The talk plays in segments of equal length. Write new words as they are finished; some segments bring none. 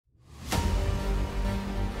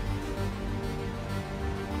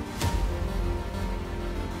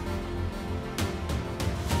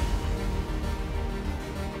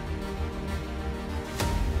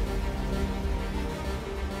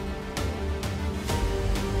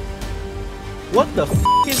What the f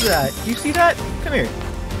is that? You see that? Come here.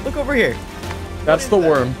 Look over here. That's the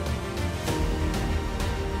worm.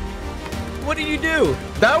 What did you do?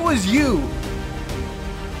 That was you.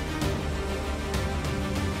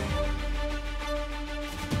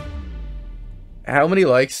 How many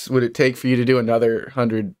likes would it take for you to do another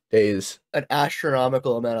 100 days? An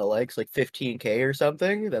astronomical amount of likes, like 15K or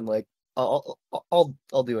something. Then like I'll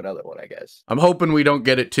do another one, I guess. I'm hoping we don't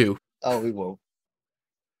get it too. Oh, we won't.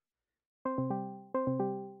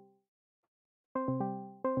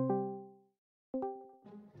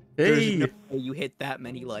 There's no way you hit that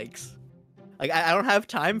many likes. Like I don't have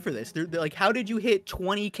time for this. They're like, how did you hit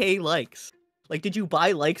 20K likes? Like, did you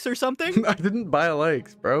buy likes or something? I didn't buy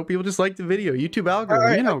likes, bro. People just like the video. YouTube algorithm,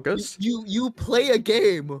 Right, you know, goes. You play a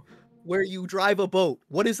game where you drive a boat.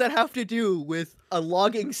 What does that have to do with a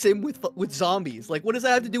logging sim with zombies? Like, what does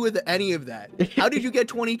that have to do with any of that? How did you get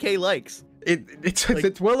 20K likes?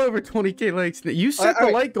 It's well over 20K likes. You set the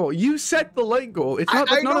like goal. You set the like goal. It's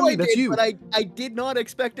not I not know only I that's did, you. but I did not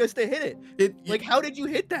expect us to hit it. Like, how did you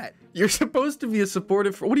hit that? You're supposed to be a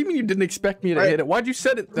supportive. What do you mean you didn't expect me to hit it? Why'd you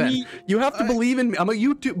set it then? You have to believe in me. I'm a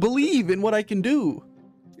YouTube. Believe in what I can do.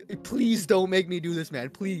 Please don't make me do this, man.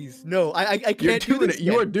 Please, no. I can't You're do doing this. it.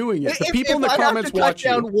 You are doing it. The people in the comments watch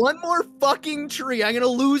you. you. Down one more fucking tree, I'm gonna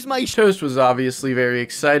lose my. Toast was obviously very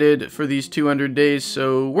excited for these 200 days,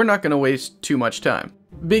 so we're not gonna waste too much time.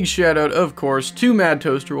 Big shout out, of course, to Mad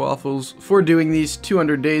Toaster Waffles for doing these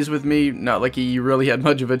 200 days with me. Not like he really had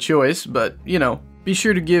much of a choice, but you know. Be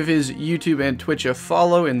sure to give his YouTube and Twitch a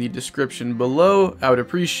follow in the description below. I would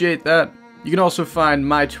appreciate that. You can also find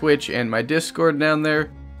my Twitch and my Discord down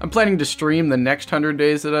there. I'm planning to stream the next 100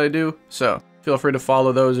 days that I do, so feel free to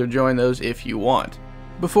follow those or join those if you want.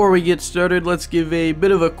 Before we get started, let's give a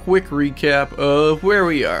bit of a quick recap of where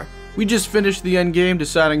we are. We just finished the endgame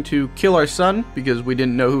deciding to kill our son because we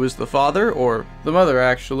didn't know who was the father, or the mother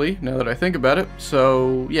actually, now that I think about it.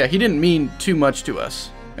 So yeah, he didn't mean too much to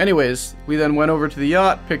us. Anyways, we then went over to the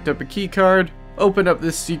yacht, picked up a key card, opened up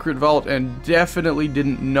this secret vault, and definitely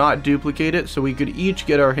didn't not duplicate it so we could each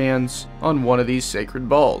get our hands on one of these sacred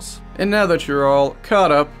balls. And now that you're all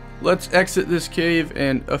caught up, let's exit this cave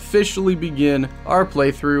and officially begin our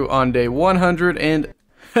playthrough on day 100 and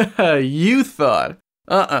you thought,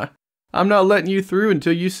 I'm not letting you through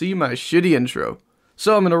until you see my shitty intro.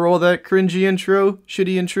 So I'm gonna roll that cringy intro,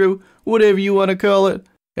 shitty intro, whatever you want to call it,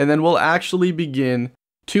 and then we'll actually begin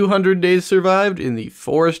 200 days survived in the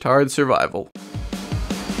Forest Hard Survival.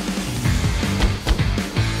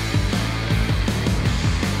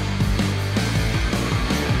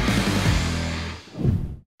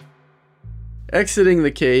 Exiting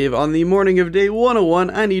the cave on the morning of day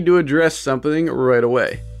 101, I need to address something right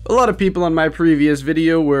away. A lot of people on my previous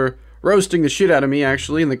video were roasting the shit out of me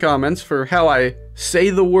actually in the comments for how I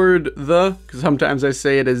say the word the, because sometimes I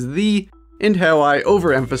say it as the, and how I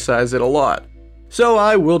overemphasize it a lot. So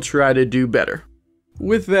I will try to do better.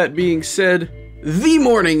 With that being said, the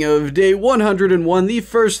morning of day 101, the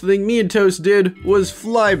first thing me and Toast did was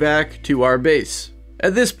fly back to our base.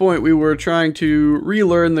 At this point, we were trying to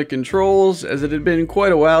relearn the controls, as it had been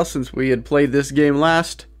quite a while since we had played this game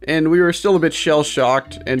last, and we were still a bit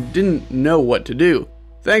shell-shocked and didn't know what to do.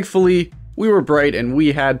 Thankfully, we were bright and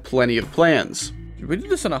we had plenty of plans. We did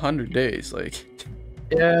this in 100 days, like...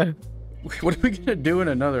 Yeah. What are we gonna do in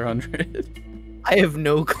another 100? I have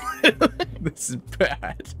no clue. This is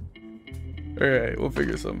bad. Alright, we'll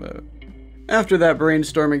figure something out. After that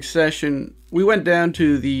brainstorming session, we went down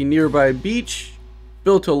to the nearby beach,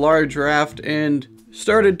 built a large raft, and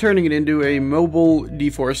started turning it into a mobile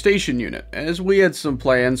deforestation unit, as we had some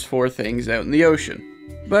plans for things out in the ocean.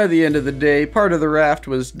 By the end of the day, part of the raft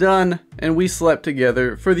was done, and we slept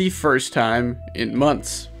together for the first time in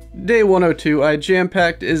months. Day 102, I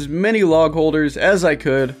jam-packed as many log holders as I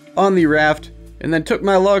could on the raft, and then took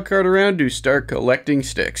my log cart around to start collecting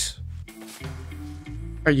sticks.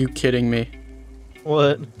 Are you kidding me?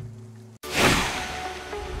 What?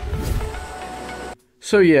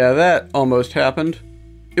 So yeah, that almost happened.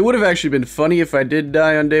 It would have actually been funny if I did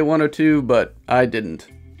die on day 102, but I didn't.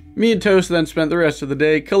 Me and Toast then spent the rest of the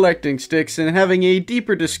day collecting sticks and having a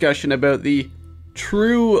deeper discussion about the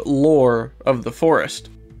true lore of the forest.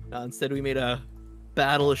 Instead, we made a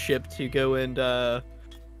battleship to go and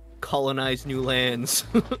colonize new lands.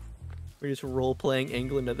 We're just role-playing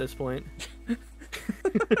England at this point.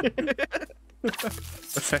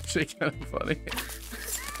 That's actually kind of funny.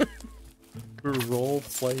 We're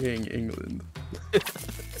role-playing England.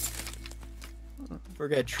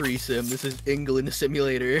 Forget Tree Sim. This is England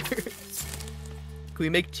Simulator. Can we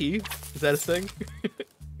make tea? Is that a thing?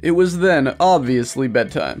 It was then obviously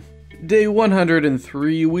bedtime. Day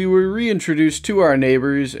 103, we were reintroduced to our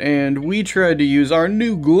neighbors, and we tried to use our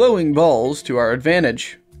new glowing balls to our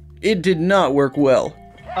advantage. It did not work well.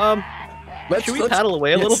 Should we paddle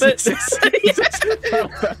away a little bit?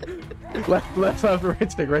 Let's have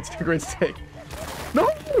right stick. No!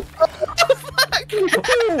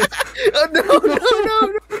 No.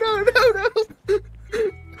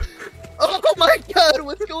 Oh my god,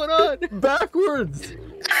 what's going on? Backwards!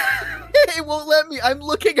 It won't let me. I'm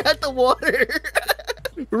looking at the water.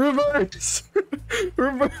 Reverse!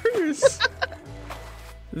 Reverse!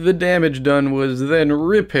 The damage done was then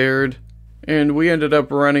repaired, and we ended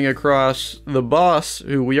up running across the boss,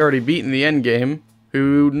 who we already beat in the endgame,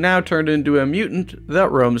 who now turned into a mutant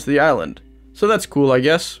that roams the island. So that's cool, I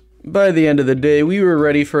guess. By the end of the day, we were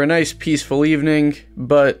ready for a nice peaceful evening,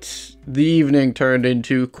 but the evening turned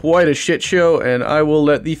into quite a shit show, and I will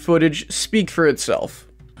let the footage speak for itself.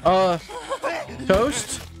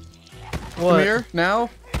 Toast? What? Come here, now?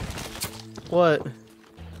 What?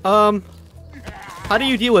 How do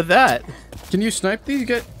you deal with that? Can you snipe these?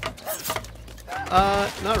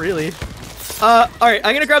 Not really. Alright,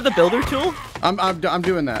 I'm gonna grab the builder tool. I'm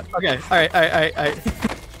doing that. Okay, alright.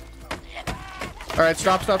 Alright,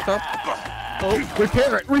 stop. Oh,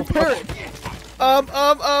 Repair it!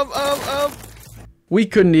 We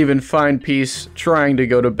couldn't even find peace trying to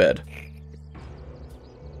go to bed.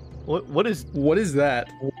 What is that?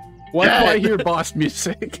 Why do I hear boss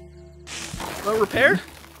music? repair?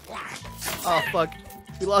 Oh fuck.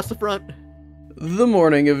 We lost the front. The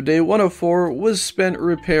morning of day 104 was spent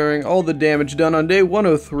repairing all the damage done on day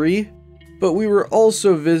 103, but we were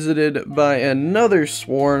also visited by another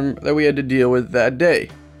swarm that we had to deal with that day.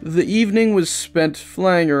 The evening was spent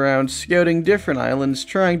flying around scouting different islands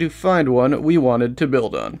trying to find one we wanted to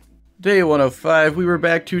build on. Day 105, we were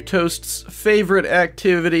back to Toast's favorite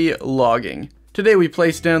activity, logging. Today we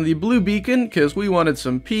placed down the blue beacon because we wanted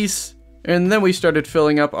some peace, and then we started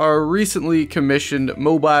filling up our recently commissioned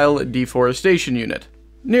mobile deforestation unit.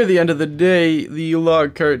 Near the end of the day, the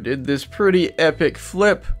log cart did this pretty epic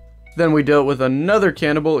flip. Then we dealt with another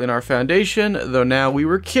cannibal in our foundation, though now we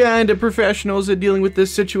were kinda professionals at dealing with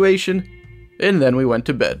this situation, and then we went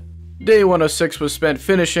to bed. Day 106 was spent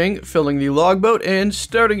finishing, filling the logboat, and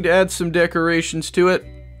starting to add some decorations to it.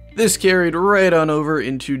 This carried right on over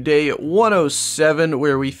into day 107,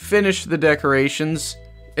 where we finished the decorations,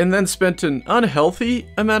 and then spent an unhealthy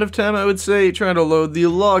amount of time, I would say, trying to load the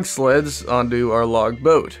log sleds onto our log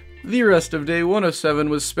boat. The rest of day 107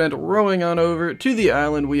 was spent rowing on over to the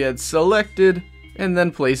island we had selected, and then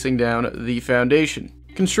placing down the foundation.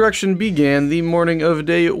 Construction began the morning of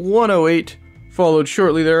day 108, followed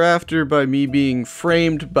shortly thereafter by me being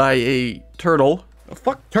framed by a turtle. Oh,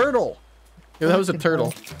 fuck turtle! Yeah, that was a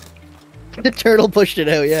turtle. The turtle pushed it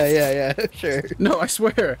out. Yeah, sure. No, I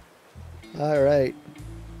swear. Alright.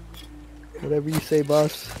 Whatever you say,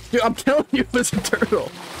 boss. Dude, I'm telling you it was a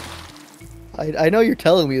turtle. I know you're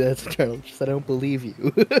telling me that's a turtle, just I don't believe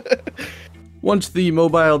you. Once the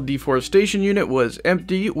mobile deforestation unit was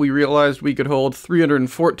empty, we realized we could hold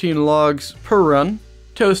 314 logs per run.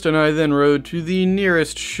 Toast and I then rode to the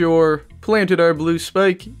nearest shore, planted our blue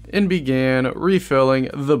spike, and began refilling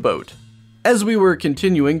the boat. As we were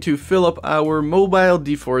continuing to fill up our mobile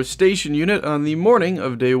deforestation unit on the morning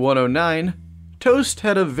of day 109, Toast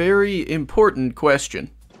had a very important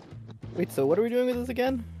question. Wait, so what are we doing with this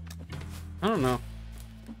again? I don't know.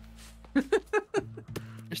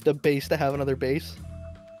 Just a base to have another base?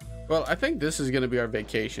 Well, I think this is gonna be our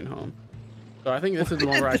vacation home. So I think this is the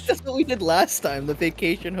one where That's what we did last time, the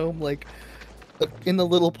vacation home, like, in the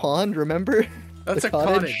little pond, remember? That's The a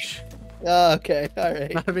cottage. Oh, okay,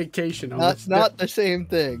 alright. Not a vacation home. Not the same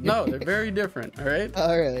thing. No, they're very different, alright?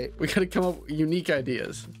 Alright. We gotta come up with unique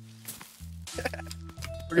ideas.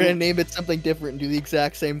 We're gonna name it something different and do the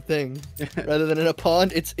exact same thing. Rather than in a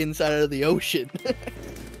pond, it's inside of the ocean.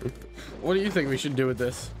 What do you think we should do with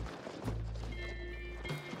this?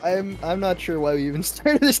 I'm not sure why we even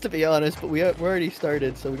started this, to be honest, but we're already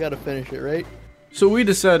started, so we gotta finish it, right? So we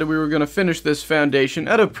decided we were going to finish this foundation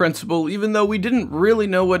out of principle, even though we didn't really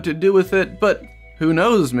know what to do with it, but who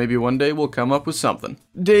knows, maybe one day we'll come up with something.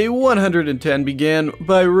 Day 110 began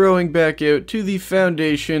by rowing back out to the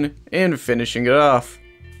foundation and finishing it off.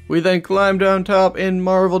 We then climbed on top and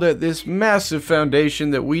marveled at this massive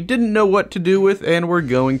foundation that we didn't know what to do with and were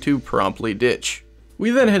going to promptly ditch. We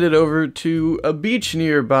then headed over to a beach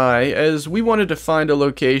nearby as we wanted to find a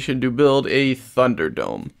location to build a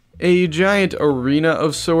Thunderdome. A giant arena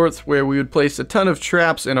of sorts where we would place a ton of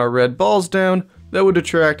traps and our red balls down that would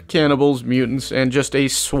attract cannibals, mutants, and just a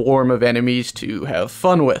swarm of enemies to have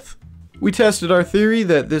fun with. We tested our theory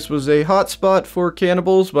that this was a hotspot for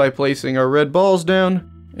cannibals by placing our red balls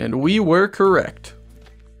down, and we were correct.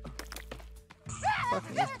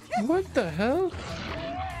 What the hell?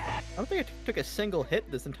 I don't think I took a single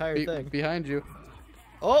hit this entire thing. Behind you.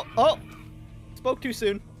 Oh! Spoke too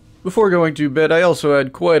soon. Before going to bed, I also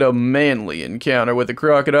had quite a manly encounter with a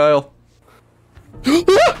crocodile.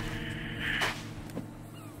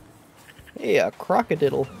 Hey, a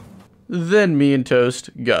crocodile. Then me and Toast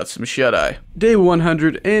got some shut-eye. Day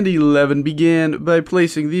 111 began by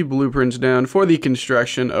placing the blueprints down for the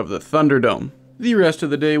construction of the Thunderdome. The rest of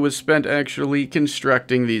the day was spent actually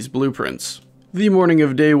constructing these blueprints. The morning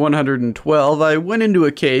of day 112, I went into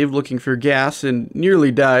a cave looking for gas and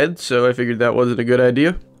nearly died, so I figured that wasn't a good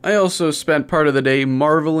idea. I also spent part of the day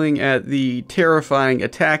marveling at the terrifying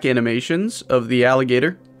attack animations of the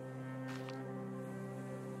alligator.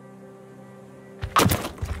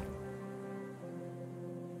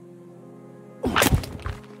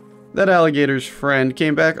 That alligator's friend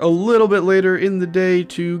came back a little bit later in the day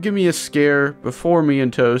to give me a scare before me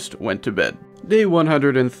and Toast went to bed. Day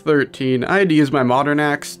 113, I had to use my modern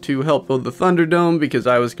axe to help build the Thunderdome because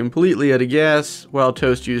I was completely out of gas while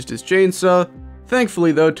Toast used his chainsaw.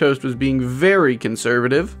 Thankfully though, Toast was being very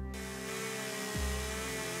conservative.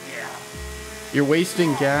 You're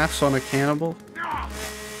wasting gas on a cannibal? I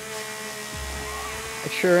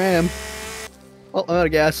sure am. Oh, I'm out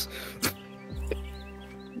of gas.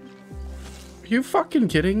 Are you fucking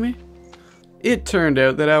kidding me? It turned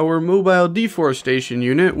out that our mobile deforestation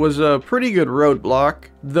unit was a pretty good roadblock,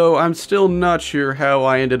 though I'm still not sure how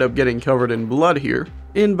I ended up getting covered in blood here.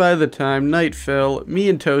 And by the time night fell, me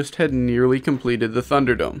and Toast had nearly completed the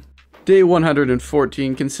Thunderdome. Day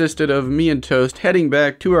 114 consisted of me and Toast heading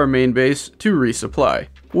back to our main base to resupply.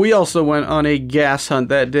 We also went on a gas hunt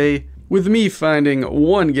that day, with me finding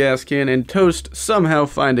 1 gas can and Toast somehow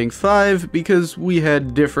finding 5 because we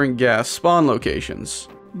had different gas spawn locations.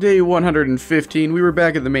 Day 115, we were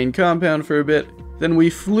back at the main compound for a bit, then we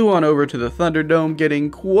flew on over to the Thunderdome,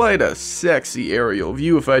 getting quite a sexy aerial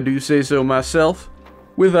view if I do say so myself,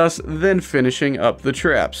 with us then finishing up the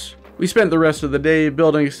traps. We spent the rest of the day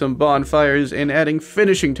building some bonfires and adding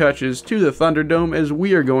finishing touches to the Thunderdome as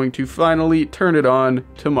we are going to finally turn it on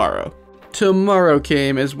tomorrow. Tomorrow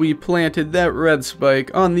came as we planted that red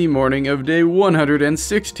spike on the morning of day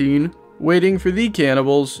 116, waiting for the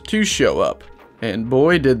cannibals to show up. And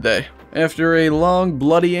boy did they. After a long,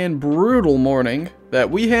 bloody, and brutal morning that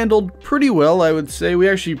we handled pretty well, I would say. We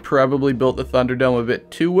actually probably built the Thunderdome a bit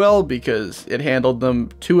too well because it handled them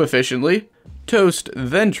too efficiently. Toast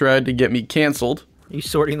then tried to get me cancelled. Are you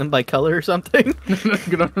sorting them by color or something?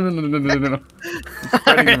 No. I'm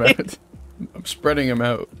spreading them out. I'm spreading them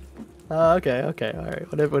out. Okay,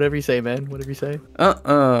 alright. Whatever you say, man. Whatever you say.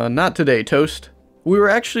 Not today, Toast. We were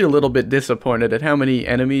actually a little bit disappointed at how many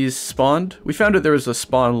enemies spawned. We found out there was a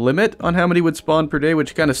spawn limit on how many would spawn per day,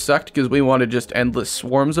 which kind of sucked because we wanted just endless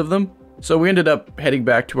swarms of them. So we ended up heading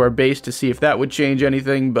back to our base to see if that would change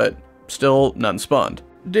anything, but still none spawned.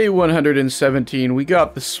 Day 117, we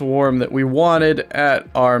got the swarm that we wanted at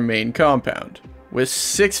our main compound, with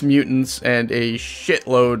 6 mutants and a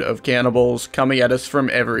shitload of cannibals coming at us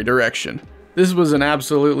from every direction. This was an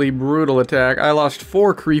absolutely brutal attack. I lost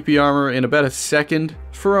 4 creepy armor in about a second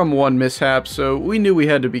from 1 mishap, so we knew we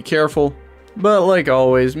had to be careful. But like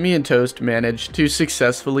always, me and Toast managed to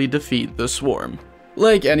successfully defeat the swarm.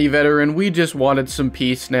 Like any veteran, we just wanted some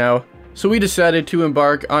peace now, so we decided to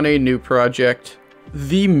embark on a new project,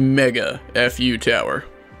 the Mega FU Tower.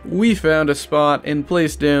 We found a spot and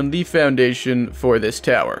placed down the foundation for this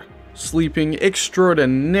tower, sleeping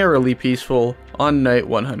extraordinarily peaceful on night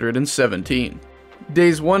 117.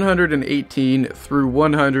 Days 118 through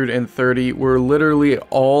 130 were literally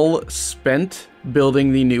all spent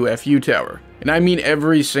building the new FU tower, and I mean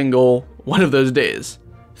every single one of those days.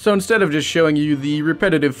 So instead of just showing you the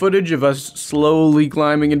repetitive footage of us slowly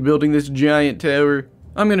climbing and building this giant tower,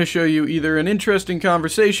 I'm going to show you either an interesting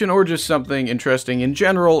conversation or just something interesting in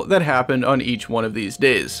general that happened on each one of these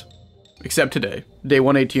days. Except today. Day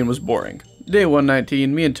 118 was boring. Day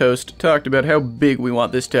 119, me and Toast talked about how big we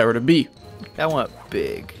want this tower to be. I want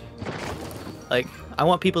big. Like, I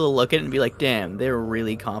want people to look at it and be like, damn, they're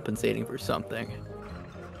really compensating for something.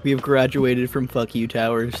 We have graduated from fuck you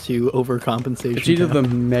towers to overcompensation. It's either the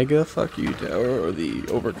mega fuck you tower or the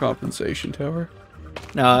overcompensation tower.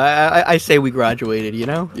 No, I say we graduated, you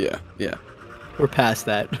know? Yeah. We're past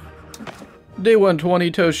that. Day 120,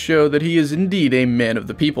 Toast showed that he is indeed a man of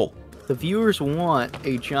the people. The viewers want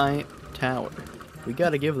a giant tower. We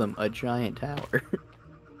gotta give them a giant tower.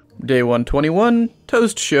 Day 121,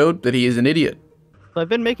 Toast showed that he is an idiot. So I've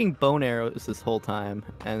been making bone arrows this whole time,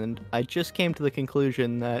 and I just came to the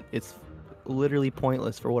conclusion that it's literally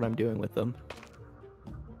pointless for what I'm doing with them.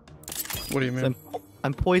 What do you mean?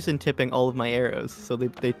 I'm poison tipping all of my arrows, so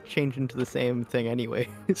they change into the same thing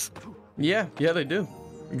anyways. Yeah, they do.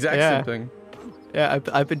 Exact same thing. Yeah,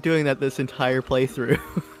 I've been doing that this entire playthrough.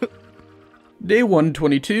 Day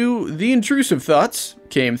 122, the intrusive thoughts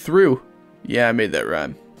came through. Yeah, I made that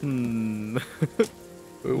rhyme.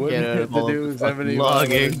 What did it have to do with 75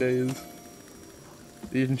 days?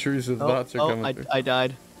 The intrusive thoughts are coming through. I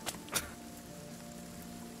died.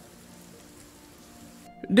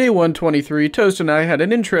 Day 123, Toast and I had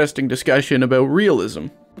an interesting discussion about realism.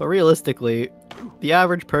 But realistically, the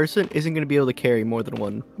average person isn't going to be able to carry more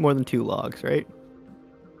than 2 logs, right?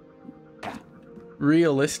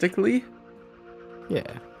 Realistically? Yeah.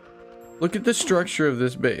 Look at the structure of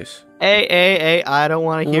this base. Hey, I don't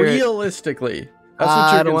want to hear it. Realistically. That's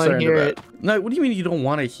what you're concerned about. It. No, what do you mean you don't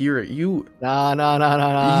want to hear it? You... No. You brought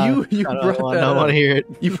that up. I don't want to hear it.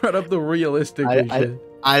 You brought up the realistically shit.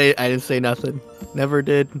 I didn't say nothing. Never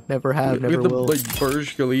did, never have, never will. We have the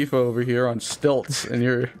Burj Khalifa over here on stilts, and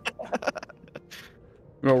you're...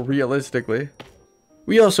 Well, realistically.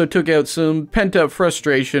 We also took out some pent-up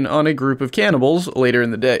frustration on a group of cannibals later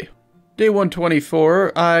in the day. Day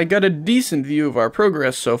 124, I got a decent view of our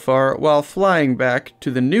progress so far while flying back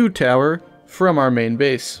to the new tower from our main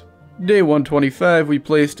base. Day 125, we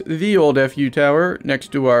placed the old FU tower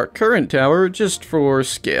next to our current tower just for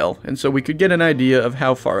scale, and so we could get an idea of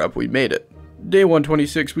how far up we made it. Day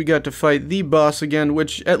 126, we got to fight the boss again,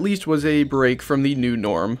 which at least was a break from the new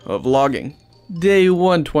norm of logging. Day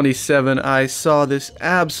 127, I saw this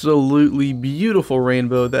absolutely beautiful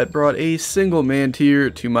rainbow that brought a single man tear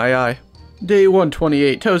to my eye. Day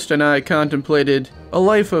 128, Toast and I contemplated a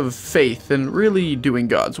life of faith and really doing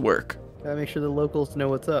God's work. Gotta make sure the locals know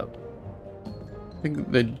what's up. I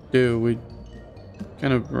think they do. We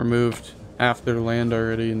kind of removed half their land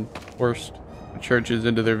already and forced churches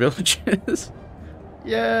into their villages.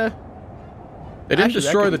 Yeah. They didn't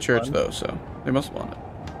destroy the church though, so they must want it.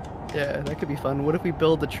 Yeah, that could be fun. What if we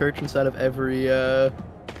build the church inside of every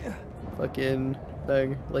fucking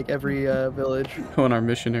thing, like every village? Go on our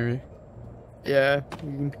missionary. Yeah,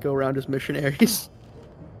 we can go around as missionaries.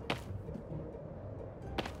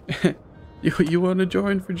 You want to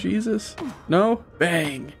join for Jesus? No?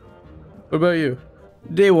 Bang. What about you?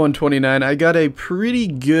 Day 129, I got a pretty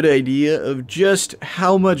good idea of just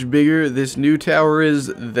how much bigger this new tower is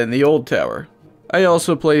than the old tower. I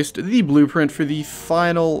also placed the blueprint for the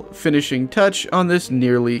final finishing touch on this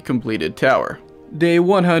nearly completed tower. Day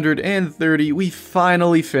 130, we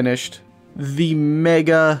finally finished the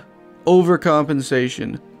mega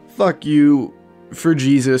overcompensation fuck you for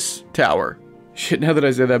Jesus tower. Shit, now that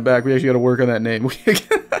I said that back, we actually gotta work on that name.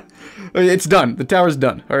 It's done. The tower's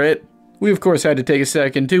done, alright? We, of course, had to take a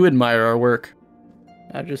second to admire our work.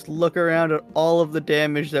 Now just look around at all of the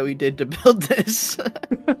damage that we did to build this.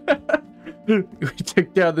 We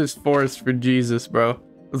took down this forest for Jesus, bro.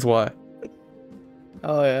 That's why.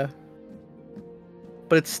 Oh, yeah.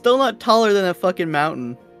 But it's still not taller than a fucking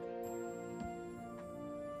mountain.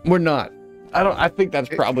 We're not. I think that's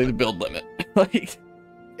probably the build limit. Like...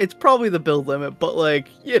 It's probably the build limit, but like,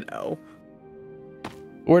 you know.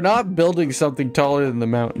 We're not building something taller than the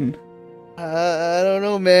mountain. I don't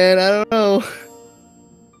know, man. I don't know.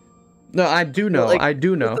 No, I do know. Like, I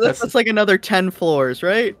do know. That's like another 10 floors,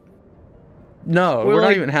 right? No, we're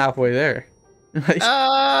not even halfway there. No,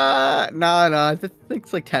 I think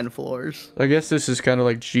it's like 10 floors. I guess this is kind of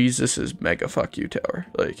like Jesus's mega fuck you tower.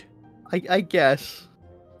 Like, I guess.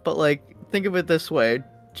 But like, think of it this way.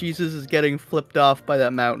 Jesus is getting flipped off by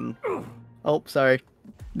that mountain. Oh, sorry.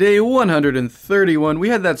 Day 131, we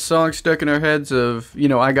had that song stuck in our heads of, you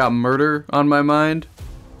know, I got murder on my mind.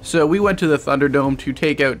 So we went to the Thunderdome to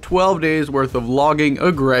take out 12 days worth of logging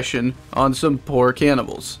aggression on some poor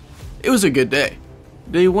cannibals. It was a good day.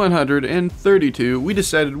 Day 132, we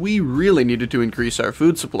decided we really needed to increase our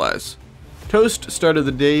food supplies. Toast started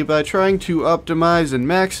the day by trying to optimize and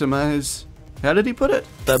maximize... How did he put it?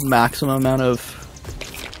 The maximum amount of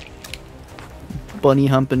bunny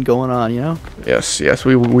humping going on, you know? Yes,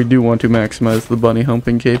 we do want to maximize the bunny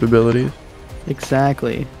humping capabilities.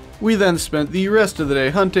 Exactly. We then spent the rest of the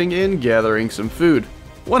day hunting and gathering some food.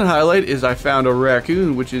 One highlight is I found a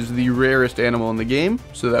raccoon, which is the rarest animal in the game,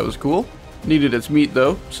 so that was cool. Needed its meat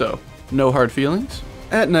though, so no hard feelings.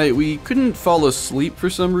 At night, we couldn't fall asleep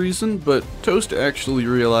for some reason, but Toast actually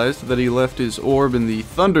realized that he left his orb in the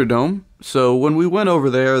Thunderdome, so when we went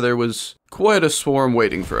over there, there was quite a swarm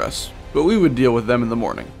waiting for us, but we would deal with them in the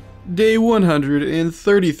morning. Day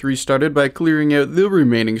 133 started by clearing out the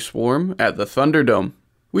remaining swarm at the Thunderdome.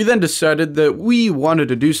 We then decided that we wanted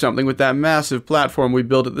to do something with that massive platform we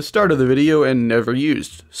built at the start of the video and never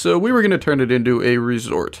used, so we were going to turn it into a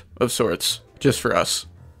resort of sorts, just for us.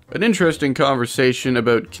 An interesting conversation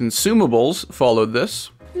about consumables followed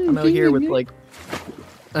this. I'm out here with like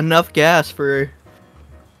enough gas to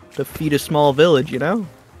feed a small village, you know?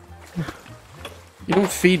 You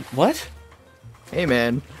don't feed... what? Hey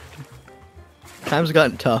man, times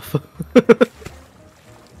gotten tough.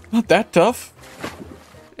 Not that tough.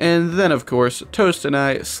 And then, of course, Toast and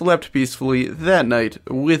I slept peacefully that night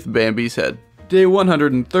with Bambi's head. Day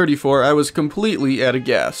 134, I was completely out of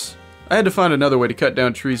gas. I had to find another way to cut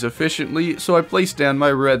down trees efficiently, so I placed down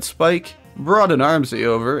my red spike, brought an Armsy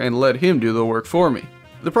over, and let him do the work for me.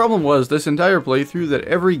 The problem was this entire playthrough that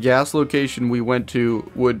every gas location we went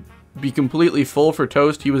to would be completely full for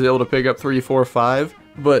Toast. He was able to pick up 3, 4, 5,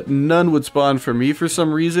 but none would spawn for me for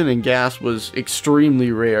some reason, and gas was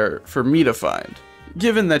extremely rare for me to find.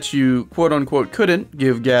 Given that you quote-unquote couldn't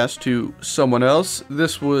give gas to someone else,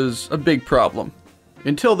 this was a big problem.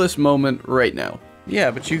 Until this moment right now. Yeah,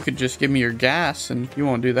 but you could just give me your gas, and you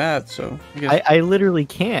won't do that, so... I literally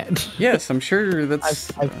can't. Yes, I'm sure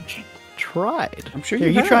that's... I've tried. I'm sure Here,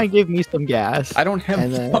 you you have. try and give me some gas. I don't have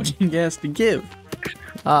and then- fucking gas to give.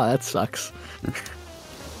 Ah, that sucks. You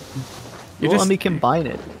Well, just- let me combine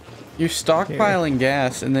it. You're stockpiling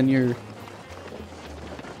gas, and then you're...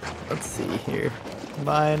 Let's see here.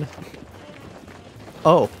 Combine.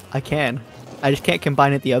 Oh, I can. I just can't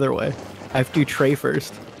combine it the other way. I have to do tray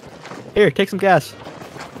first. Here, take some gas.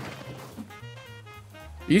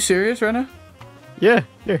 Are you serious right now? Yeah,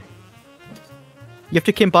 here. You have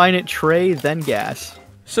to combine it tray, then gas.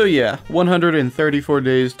 So yeah, 134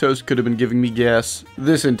 days Toast could have been giving me gas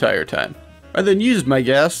this entire time. I then used my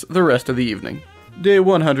gas the rest of the evening. Day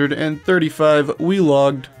 135 we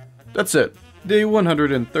logged. That's it. Day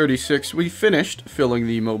 136 we finished filling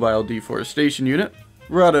the mobile deforestation unit,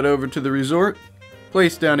 brought it over to the resort,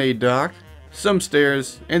 placed down a dock, some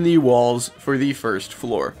stairs, and the walls for the first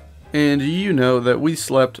floor. And you know that we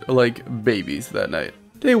slept like babies that night.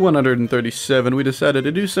 Day 137 we decided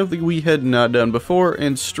to do something we had not done before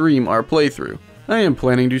and stream our playthrough. I am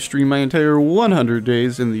planning to stream my entire 100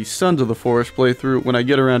 days in the Sons of the Forest playthrough when I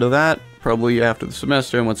get around to that, probably after the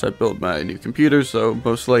semester and once I build my new computer, so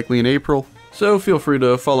most likely in April. So feel free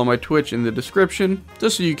to follow my Twitch in the description,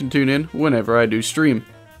 just so you can tune in whenever I do stream.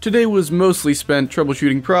 Today was mostly spent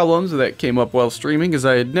troubleshooting problems that came up while streaming, as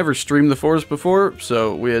I had never streamed the Forest before,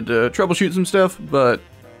 so we had to troubleshoot some stuff, but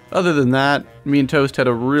other than that, me and Toast had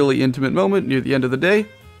a really intimate moment near the end of the day.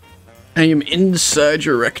 I am inside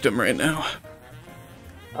your rectum right now.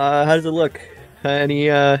 How does it look?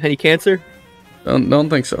 Any cancer? Don't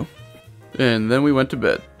think so. And then we went to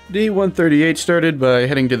bed. Day 138 started by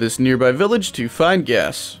heading to this nearby village to find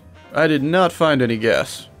gas. I did not find any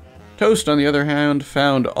gas. Toast, on the other hand,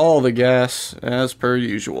 found all the gas, as per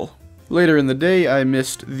usual. Later in the day, I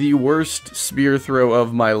missed the worst spear throw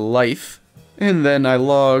of my life, and then I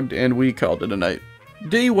logged and we called it a night.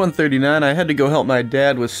 Day 139, I had to go help my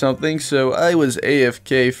dad with something, so I was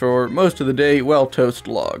AFK for most of the day while Toast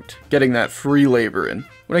logged, getting that free labor in.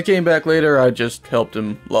 When I came back later, I just helped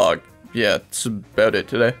him log. Yeah, that's about it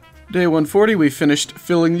today. Day 140, we finished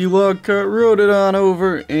filling the log cart, rode it on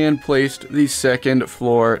over, and placed the second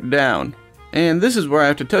floor down. And this is where I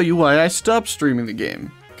have to tell you why I stopped streaming the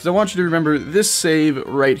game, because I want you to remember this save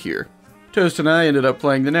right here. Toast and I ended up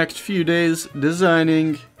playing the next few days,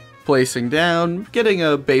 designing, placing down, getting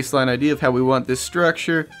a baseline idea of how we want this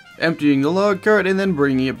structure, emptying the log cart, and then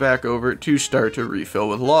bringing it back over to start to refill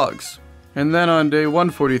with logs. And then on day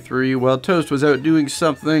 143, while Toast was out doing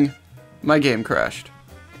something, my game crashed.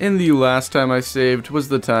 And the last time I saved was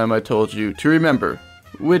the time I told you to remember,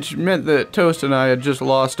 which meant that Toast and I had just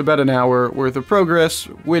lost about an hour worth of progress,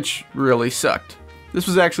 which really sucked. This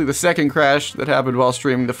was actually the second crash that happened while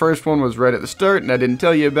streaming. The first one was right at the start and I didn't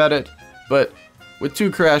tell you about it, but with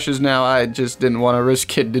 2 crashes now, I just didn't want to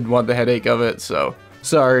risk it, didn't want the headache of it, so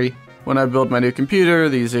sorry. When I build my new computer,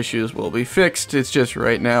 these issues will be fixed. It's just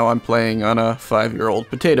right now I'm playing on a 5-year-old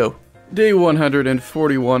potato. Day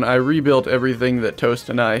 141, I rebuilt everything that Toast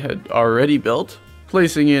and I had already built,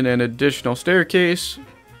 placing in an additional staircase,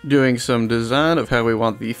 doing some design of how we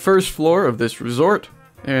want the first floor of this resort,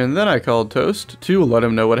 and then I called Toast to let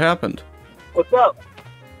him know what happened. What's up?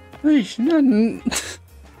 Nothing.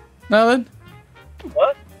 Nothing.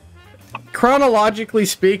 What? Chronologically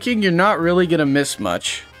speaking, you're not really gonna miss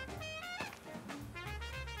much.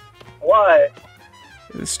 Why?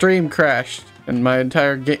 The stream crashed, and my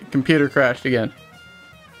entire computer crashed again.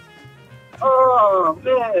 Oh. Oh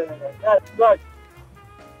man, that sucks.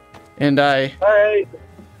 And I Alright.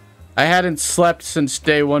 hadn't slept since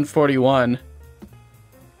day 141.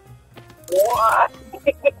 What?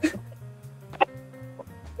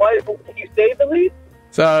 Why did you save the lead?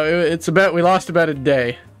 So it's about, we lost about a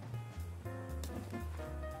day.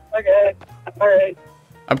 Okay. Alright.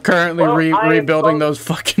 I'm currently Well, I am rebuilding so- those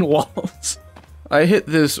fucking walls. I hit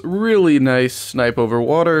this really nice snipe over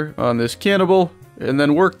water on this cannibal, and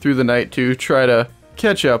then worked through the night to try to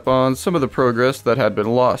catch up on some of the progress that had been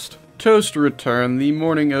lost. Toast returned the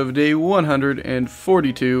morning of day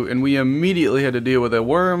 142, and we immediately had to deal with a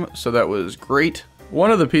worm, so that was great.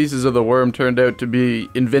 One of the pieces of the worm turned out to be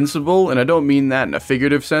invincible, and I don't mean that in a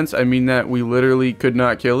figurative sense, I mean that we literally could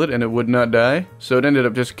not kill it and it would not die, so it ended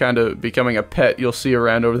up just kind of becoming a pet you'll see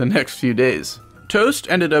around over the next few days. Toast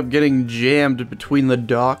ended up getting jammed between the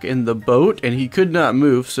dock and the boat, and he could not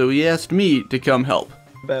move, so he asked me to come help.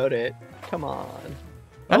 About it. Come on.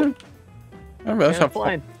 I don't know, that's Yeah, how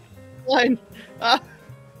flying. Flying. Ah.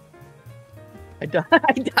 I died.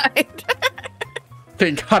 I died.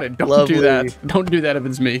 They got it. Don't Lovely. do that. Don't do that if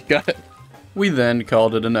it's me. Got it. We then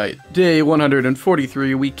called it a night. Day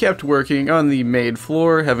 143, we kept working on the maid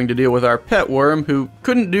floor, having to deal with our pet worm, who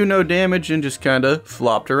couldn't do no damage and just kinda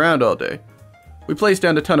flopped around all day. We placed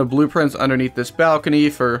down a ton of blueprints underneath this balcony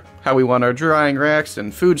for how we want our drying racks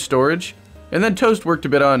and food storage, and then Toast worked a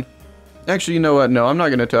bit on... Actually, you know what? No, I'm not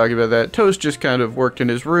going to talk about that. Toast just kind of worked in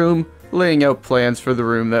his room, laying out plans for the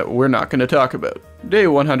room that we're not going to talk about. Day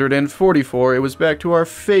 144, it was back to our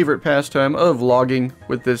favorite pastime of logging,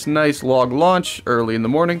 with this nice log launch early in the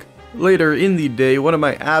morning. Later in the day, one of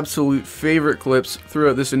my absolute favorite clips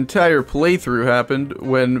throughout this entire playthrough happened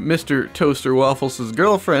when Mr. Toaster Waffles'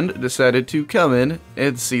 girlfriend decided to come in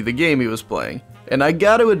and see the game he was playing. And I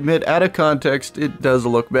gotta admit, out of context, it does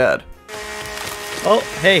look bad. Oh,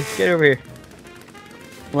 hey, get over here.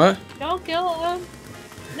 What? Don't kill him.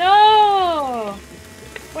 No!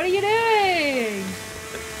 What are you doing?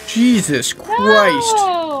 Jesus Christ!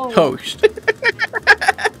 No! Toast.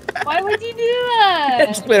 Why would you do that?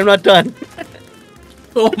 Just wait, I'm not done.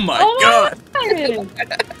 Oh my Oh god! my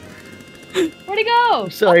God! Where'd he go?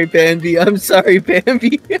 I'm sorry, Bambi. I'm sorry,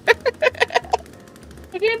 Bambi. I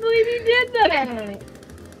can't believe you did that.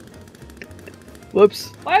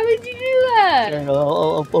 Whoops. Why would you do that?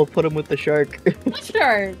 I'll put him with the shark.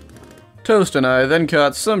 Sure. Toast and I then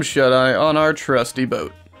caught some shut-eye on our trusty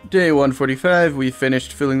boat. Day 145, we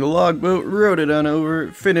finished filling the logboat, rowed it on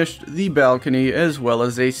over, finished the balcony as well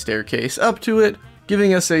as a staircase up to it,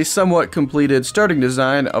 giving us a somewhat completed starting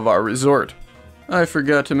design of our resort. I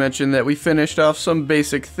forgot to mention that we finished off some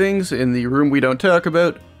basic things in the room we don't talk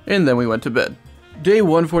about, and then we went to bed. Day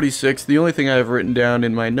 146, the only thing I have written down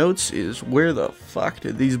in my notes is where the fuck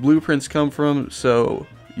did these blueprints come from, so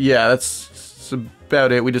yeah, that's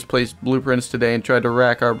about it. We just placed blueprints today and tried to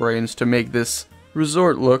rack our brains to make this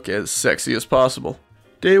resort look as sexy as possible.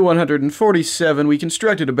 Day 147, we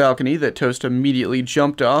constructed a balcony that Toast immediately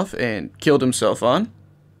jumped off and killed himself on.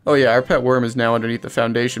 Oh yeah, our pet worm is now underneath the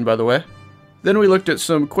foundation, by the way. Then we looked at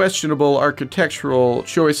some questionable architectural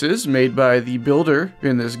choices made by the builder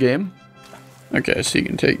in this game. Okay, so you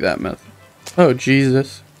can take that method. Oh,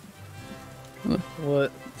 Jesus.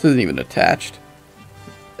 What? This isn't even attached.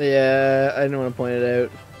 Yeah, I didn't want to point it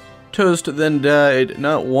out. Toast then died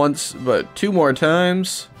not once, but 2 more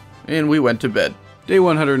times, and we went to bed. Day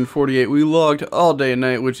 148, we logged all day and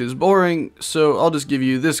night, which is boring, so I'll just give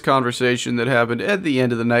you this conversation that happened at the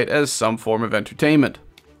end of the night as some form of entertainment.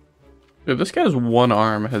 Dude, this guy's one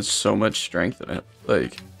arm has so much strength in it.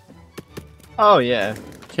 Like, Oh yeah,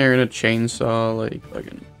 carrying a chainsaw, like,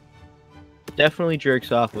 fucking... definitely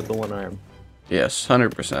jerks off with the one arm. Yes,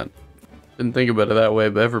 100%. Didn't think about it that way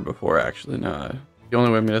ever before, actually. No, the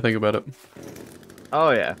only way I'm gonna think about it.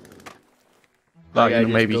 Oh yeah. Thought, Like, you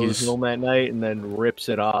know, maybe goes he's... home at night and then rips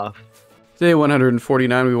it off. Day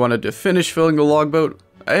 149, we wanted to finish filling the logboat.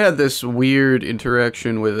 I had this weird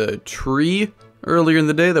interaction with a tree earlier in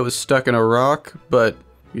the day that was stuck in a rock, but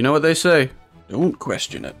you know what they say, don't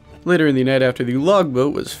question it. Later in the night after the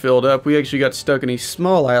logboat was filled up, we actually got stuck in a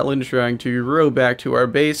small island trying to row back to our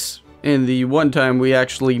base, and the one time we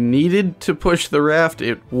actually needed to push the raft,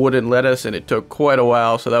 it wouldn't let us, and it took quite a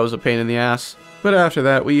while, so that was a pain in the ass. But after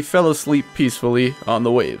that, we fell asleep peacefully on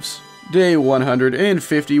the waves. Day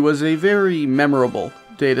 150 was a very memorable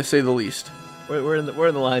day, to say the least. We're in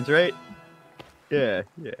the lines, right? Yeah,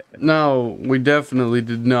 yeah. No, we definitely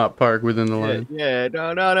did not park within the line. Yeah,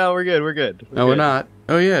 no, we're good, we're good. No, we're not.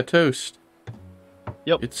 Oh yeah, Toast.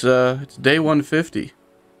 Yep. It's day 150.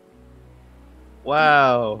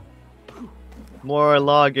 Wow. More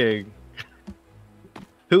logging.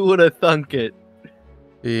 Who would have thunk it?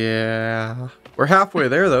 Yeah. We're halfway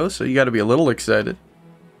there, though, so you gotta be a little excited.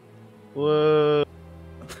 Whoa.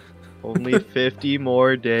 Only 50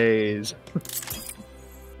 more days.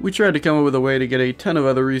 We tried to come up with a way to get a ton of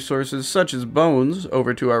other resources, such as bones,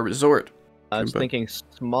 over to our resort. I was thinking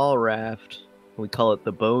small raft. We call it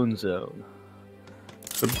the Bone Zone.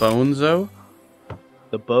 The Bone Zone?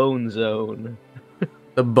 The Bone Zone.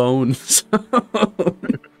 The Bones.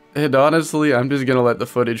 And honestly, I'm just gonna let the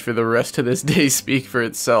footage for the rest of this day speak for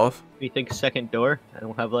itself. You think second door? And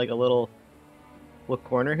we'll have like a little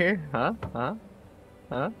corner here? Huh? Huh?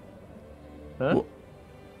 Huh? Huh?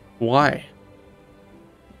 Why?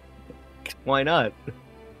 Why not?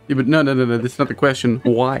 Yeah, but no, that's not the question.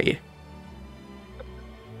 Why?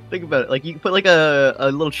 Think about it. Like you can put like a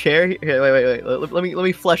little chair here. Here, wait. Let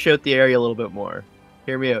me flesh out the area a little bit more.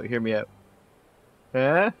 Hear me out. Hear me out.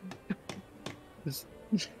 Huh?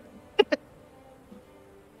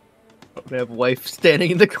 I have wife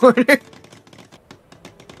standing in the corner.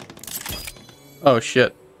 Oh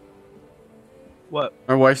shit. What?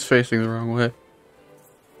 Our wife's facing the wrong way.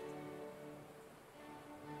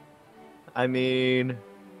 I mean,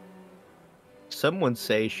 someone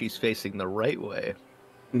say she's facing the right way.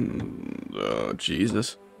 Oh,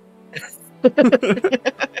 Jesus. I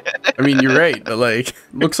mean, you're right, but like,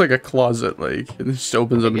 looks like a closet, like, it just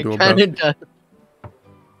opens up into a Kinda bed. does.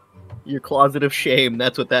 Your closet of shame,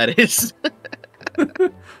 that's what that is.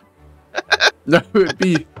 No,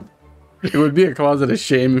 it would be a closet of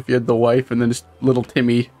shame if you had the wife and then just little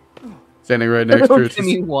Timmy standing right next to her.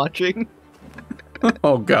 Timmy watching.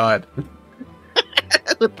 Oh god.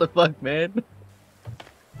 What the fuck, man?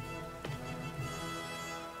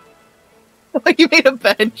 You made a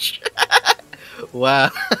bench. Wow.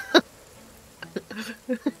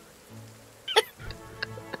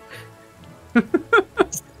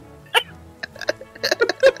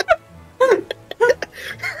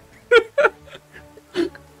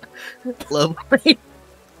 Lovely.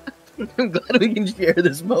 I'm glad we can share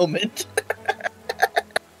this moment.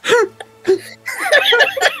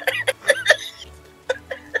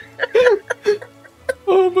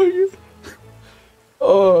 Oh my god.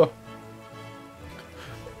 Oh.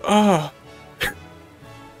 Oh.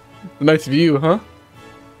 Nice view, huh?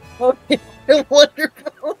 Okay,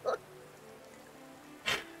 wonderful.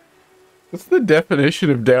 What's the definition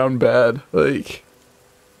of down bad? Like,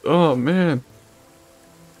 oh man.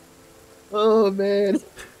 Oh man.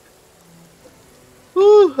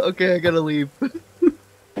 Whew, okay, I gotta leave.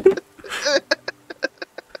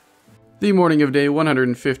 The morning of day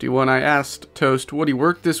 151, I asked Toast would he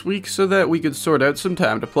work this week so that we could sort out some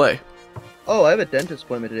time to play. Oh, I have a dentist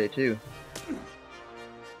appointment today too.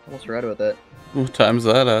 Almost forgot about that. What time's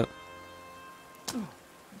that at?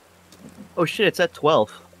 Oh shit, it's at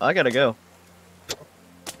 12. I gotta go.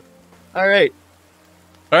 Alright.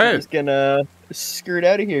 Alright, Just gonna skirt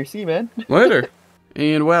out of here. See you, man. later.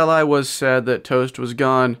 And while I was sad that Toast was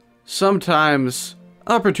gone, sometimes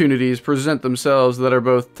opportunities present themselves that are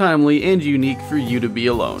both timely and unique for you to be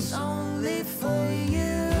alone. Only for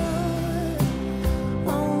you,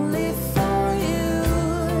 only for you,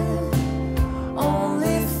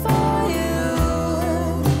 only for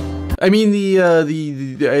you. I mean,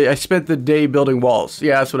 I spent the day building walls.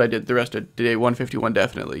 Yeah, that's what I did. The rest of day 151,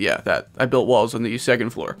 definitely. Yeah, that. I built walls on the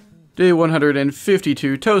second floor. Day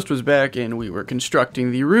 152, Toast was back and we were constructing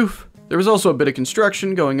the roof. There was also a bit of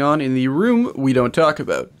construction going on in the room we don't talk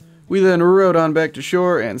about. We then rode on back to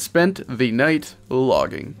shore and spent the night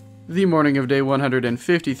logging. The morning of day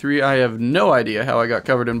 153, I have no idea how I got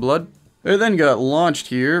covered in blood. I then got launched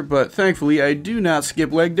here, but thankfully I do not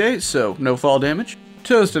skip leg day, so no fall damage.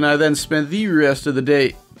 Toast and I then spent the rest of the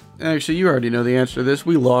day. Actually, you already know the answer to this.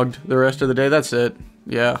 We logged the rest of the day, that's it.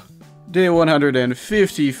 Yeah. Day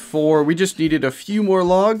 154, we just needed a few more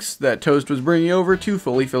logs that Toast was bringing over to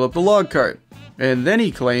fully fill up the log cart. And then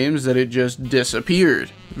he claims that it just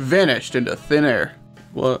disappeared, vanished into thin air.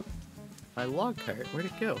 What? My log cart, where'd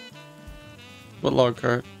it go? What log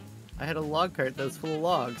cart? I had a log cart that was full of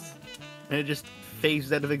logs. And it just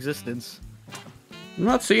phased out of existence. I'm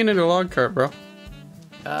not seeing it in a log cart, bro.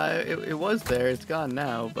 It was there. It's gone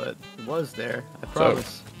now, but it was there. I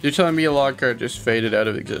promise. You're telling me a log cart just faded out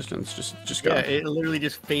of existence, just gone? Yeah, it literally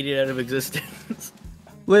just faded out of existence.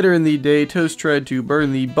 Later in the day, Toast tried to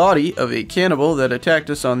burn the body of a cannibal that attacked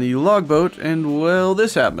us on the log boat, and well,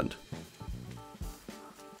 this happened.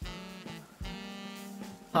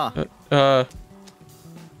 Huh.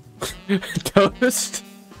 Toast?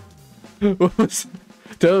 What was...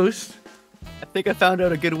 Toast? I think I found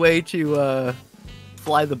out a good way to,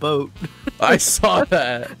 fly the boat. I saw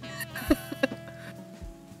that.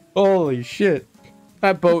 Holy shit.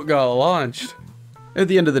 That boat got launched. At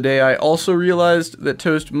the end of the day, I also realized that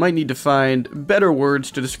Toast might need to find better words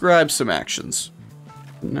to describe some actions.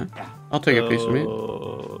 No, I'll take a piece of meat.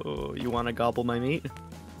 You want to gobble my meat?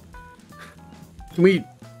 Can we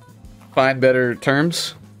find better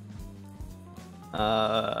terms?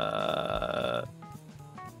 No.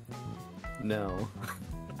 No.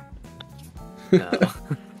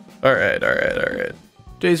 Alright.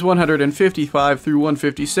 Days 155 through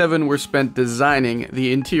 157 were spent designing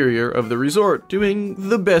the interior of the resort, doing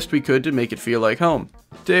the best we could to make it feel like home.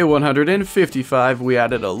 Day 155, we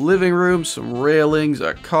added a living room, some railings,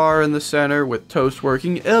 a car in the center, with Toast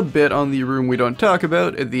working a bit on the room we don't talk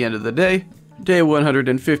about at the end of the day. Day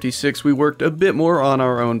 156, we worked a bit more on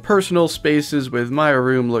our own personal spaces, with my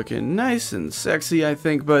room looking nice and sexy, I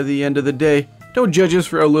think, by the end of the day. Don't judge us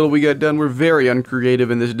for how little we got done, we're very uncreative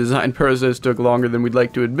and this design process took longer than we'd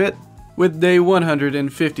like to admit. With day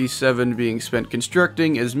 157 being spent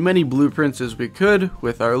constructing as many blueprints as we could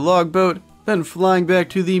with our logboat, then flying back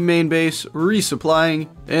to the main base, resupplying,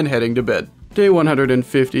 and heading to bed. Day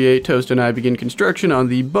 158, Toast and I begin construction on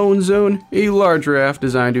the Bone Zone, a large raft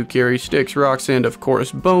designed to carry sticks, rocks, and of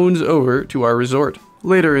course bones over to our resort.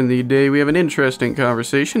 Later in the day, we have an interesting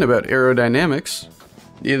conversation about aerodynamics.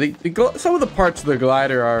 Yeah, some of the parts of the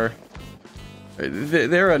glider are...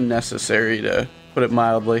 they're unnecessary, to put it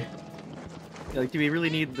mildly. Like, do we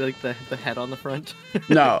really need the head on the front?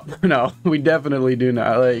 No, we definitely do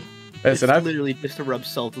not. Like, listen, It's literally just to rub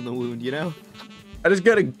salt in the wound, you know? I just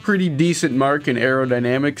got a pretty decent mark in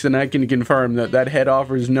aerodynamics, and I can confirm that that head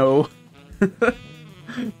offers no...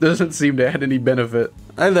 doesn't seem to add any benefit.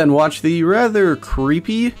 I then watched the rather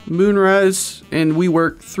creepy moonrise, and we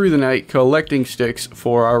worked through the night collecting sticks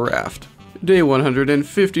for our raft. Day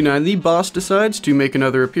 159, the boss decides to make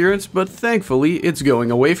another appearance, but thankfully it's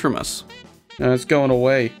going away from us. It's going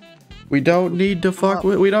away. We don't need to fuck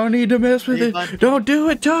with, we don't need to mess with it. Don't do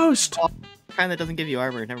it, Toast! Kinda doesn't give you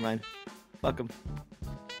armor, never mind. Fuck him.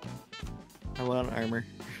 I want armor.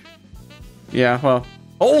 Yeah, well,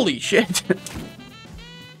 holy shit!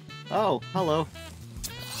 Oh, hello.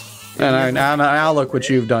 Now look what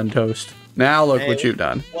you've done, Toast. Now look what you've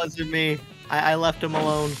done. Wasn't me. I left him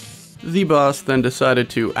alone. The boss then decided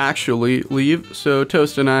to actually leave, so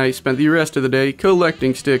Toast and I spent the rest of the day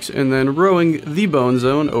collecting sticks and then rowing the Bone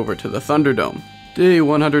Zone over to the Thunderdome. Day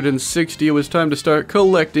 160, it was time to start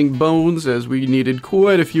collecting bones, as we needed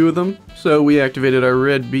quite a few of them, so we activated our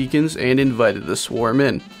red beacons and invited the swarm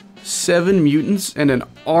in. 7 mutants and an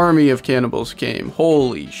army of cannibals came.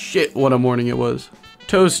 Holy shit, what a morning it was.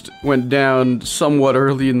 Toast went down somewhat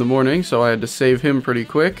early in the morning, so I had to save him pretty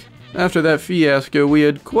quick. After that fiasco, we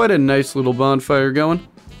had quite a nice little bonfire going,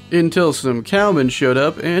 until some cowmen showed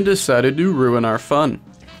up and decided to ruin our fun.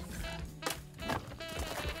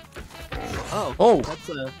 Oh,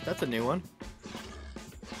 that's a new one.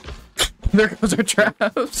 There goes our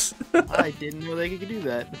traps. I didn't know they could do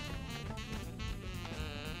that.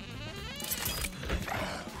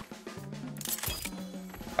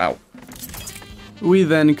 Wow. We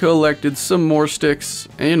then collected some more sticks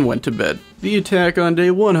and went to bed. The attack on day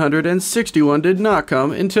 161 did not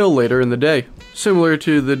come until later in the day. Similar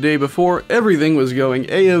to the day before, everything was going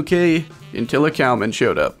a-okay until a cowman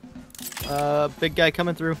showed up. Big guy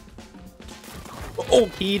coming through. Oh,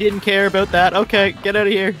 he didn't care about that. Okay, get out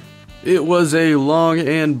of here. It was a long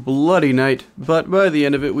and bloody night, but by the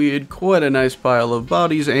end of it we had quite a nice pile of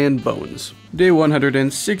bodies and bones. Day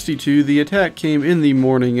 162, the attack came in the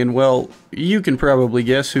morning, and well, you can probably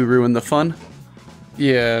guess who ruined the fun.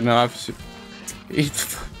 Yeah, no, I've...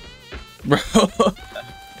 Bro...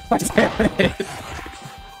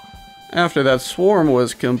 After that swarm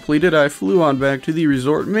was completed, I flew on back to the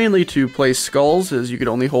resort mainly to place skulls, as you could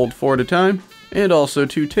only hold 4 at a time, and also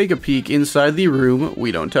to take a peek inside the room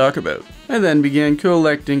we don't talk about. I then began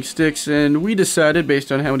collecting sticks, and we decided,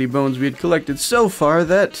 based on how many bones we had collected so far,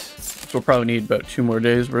 that we'll probably need about 2 more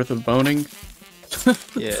days worth of boning.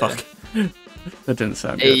 Yeah. Fuck. That didn't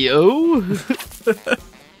sound good. Ayo.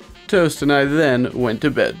 Toast and I then went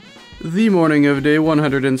to bed. The morning of day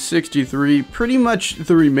 163, pretty much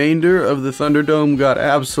the remainder of the Thunderdome got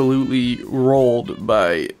absolutely rolled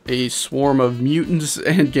by a swarm of mutants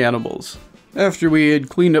and cannibals. After we had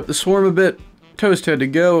cleaned up the swarm a bit, Toast had to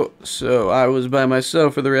go, so I was by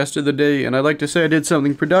myself for the rest of the day, and I'd like to say I did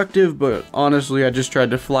something productive, but honestly I just tried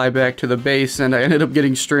to fly back to the base and I ended up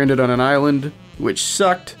getting stranded on an island, which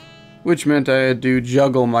sucked, which meant I had to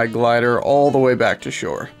juggle my glider all the way back to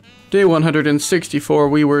shore. Day 164,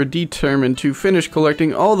 we were determined to finish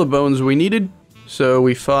collecting all the bones we needed, so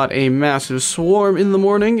we fought a massive swarm in the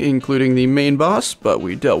morning, including the main boss, but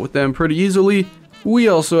we dealt with them pretty easily. We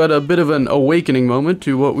also had a bit of an awakening moment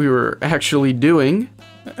to what we were actually doing.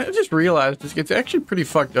 I just realized it's actually pretty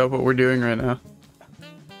fucked up what we're doing right now.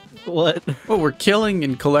 What? Well, we're killing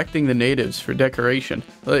and collecting the natives for decoration.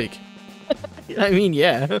 Like, I mean,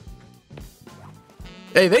 yeah.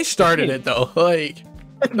 hey, they started it though. Like,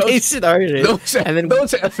 They started it. and then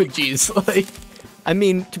those effigies. Like, I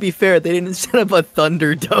mean, to be fair, they didn't set up a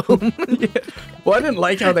Thunderdome. well, I didn't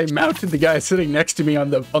like how they mounted the guy sitting next to me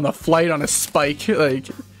on the flight on a spike. Like,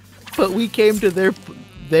 But we came to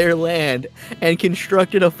their land and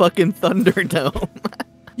constructed a fucking Thunderdome.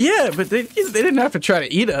 yeah, but they didn't have to try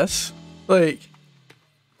to eat us. Like,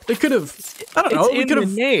 they could have. I don't know. It's We in could the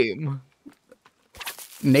have name.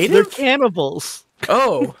 They're native. cannibals.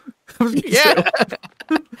 Oh, Yeah.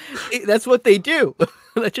 That's what they do.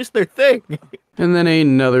 That's just their thing. And then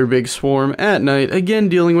another big swarm at night, again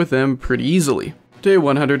dealing with them pretty easily. Day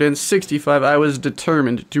 165, I was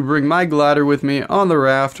determined to bring my glider with me on the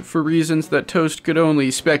raft for reasons that Toast could only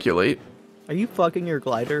speculate. Are you fucking your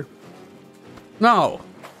glider? No.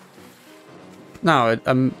 No,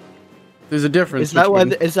 there's a difference. Is that why?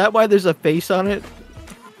 between- Is that why there's a face on it?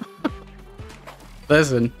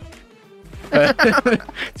 Listen.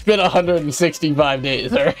 It's been 165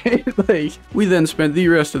 days, alright? Like, we then spent the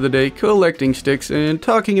rest of the day collecting sticks and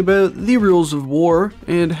talking about the rules of war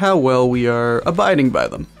and how well we are abiding by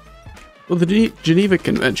them. Well, the Geneva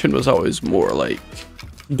Convention was always more like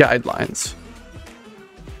guidelines.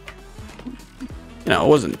 You know, it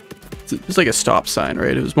wasn't. It's like a stop sign,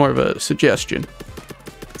 right? It was more of a suggestion.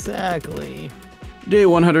 Exactly. Day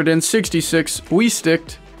 166, we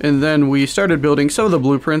sticked, and then we started building some of the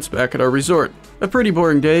blueprints back at our resort. A pretty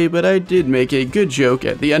boring day, but I did make a good joke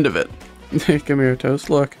at the end of it. Come here, Toast,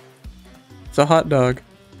 look. It's a hot dog.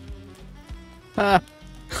 Ha.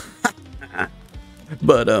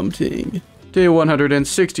 Ting. Day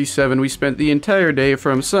 167, we spent the entire day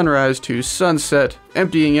from sunrise to sunset,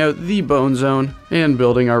 emptying out the bone zone and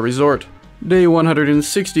building our resort. Day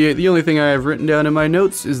 168, the only thing I have written down in my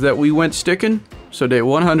notes is that we went stickin'. So day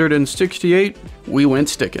 168, we went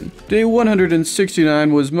stickin'. Day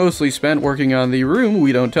 169 was mostly spent working on the room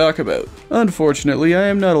we don't talk about. Unfortunately, I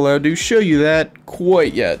am not allowed to show you that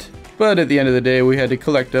quite yet. But at the end of the day, we had to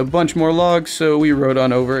collect a bunch more logs, so we rode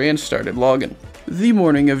on over and started logging. The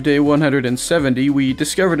morning of day 170, we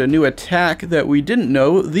discovered a new attack that we didn't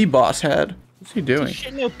know the boss had. What's he doing?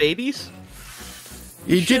 Shit, no babies,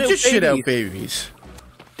 He shit did out just shit out babies. babies.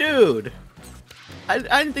 dude. I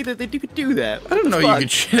didn't think that they could do that. I don't know Fuck. you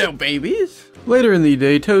could shit out babies. Later in the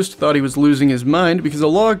day, Toast thought he was losing his mind because a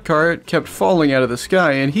log cart kept falling out of the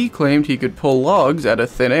sky and he claimed he could pull logs out of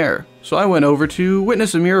thin air. So I went over to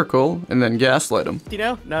witness a miracle and then gaslight him. You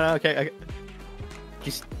know? No, okay.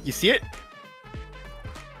 You see it?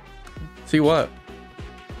 See what?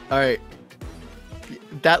 All right.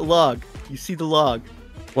 That log. You see the log?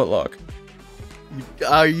 What log?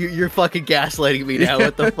 You're fucking gaslighting me now.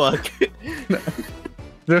 What the fuck?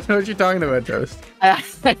 I don't know what you're talking about, Toast. I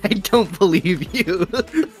don't believe you.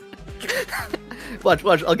 Watch.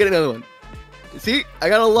 I'll get another one. See? I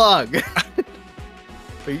got a log.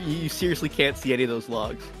 But you seriously can't see any of those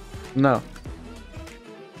logs. No.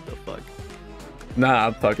 What the fuck? Nah,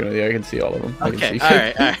 I'm fucking with you. I can see all of them. I can Okay,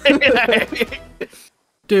 see. alright.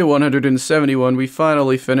 Day 171, we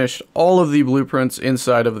finally finished all of the blueprints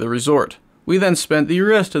inside of the resort. We then spent the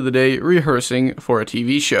rest of the day rehearsing for a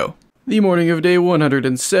TV show. The morning of day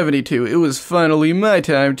 172, it was finally my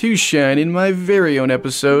time to shine in my very own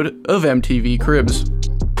episode of MTV Cribs.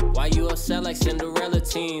 Why you upset like Cinderella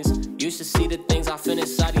teens? You should see the things I feel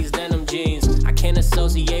inside these denim jeans. I can't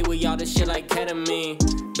associate with y'all this shit like ketamine.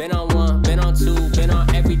 Been on one, been on two, been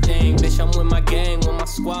on everything. Bitch, I'm with my gang, with my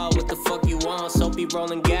squad. What the fuck you want? So be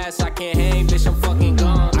rolling gas, I can't hang. Bitch, I'm fucking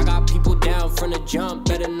gone. I got people down from the jump,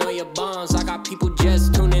 better know your bonds. I got people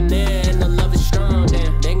just tuning in, and the love is strong.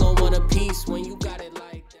 Damn, they gon' want a piece when you got it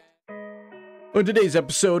like that. On today's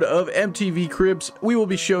episode of MTV Cribs, we will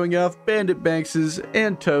be showing off Bandit Banks's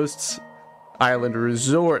and Toast's Island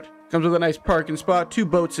Resort. Comes with a nice parking spot, 2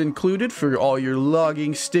 boats included for all your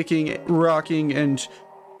logging, sticking, rocking, and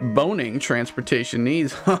boning transportation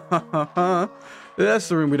needs. That's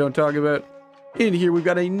the room we don't talk about. In here, we've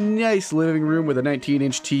got a nice living room with a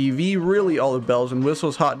 19-inch TV, really all the bells and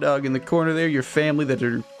whistles, hot dog in the corner there, your family that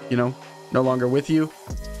are, you know, no longer with you.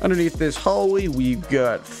 Underneath this hallway, we've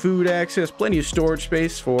got food access, plenty of storage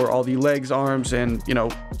space for all the legs, arms, and, you know,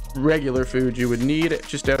 regular food you would need.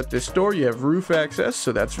 Just out this door, you have roof access,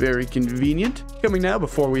 so that's very convenient. Coming now,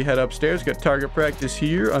 before we head upstairs, got target practice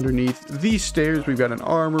here. Underneath these stairs, we've got an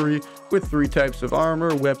armory with 3 types of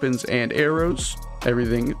armor, weapons, and arrows.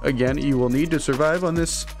 Everything, again, you will need to survive on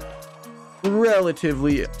this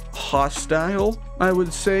relatively hostile, I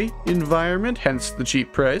would say, environment, hence the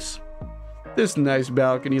cheap price. This nice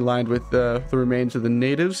balcony lined with the remains of the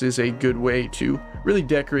natives is a good way to really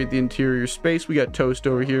decorate the interior space. We got Toast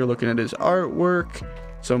over here looking at his artwork,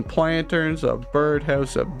 some planterns, a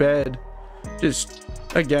birdhouse, a bed. Just,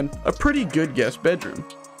 again, a pretty good guest bedroom.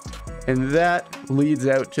 And that leads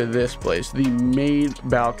out to this place, the main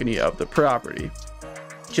balcony of the property.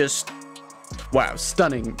 Just, wow,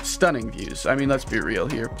 stunning views. I mean, let's be real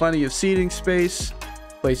here. Plenty of seating space,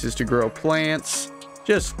 places to grow plants,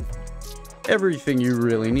 just everything you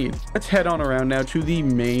really need. Let's head on around now to the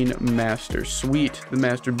main master suite, the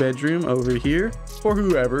master bedroom over here for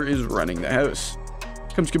whoever is running the house.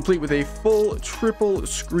 Comes complete with a full triple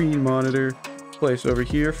screen monitor, place over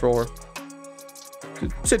here for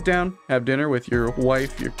sit down, have dinner with your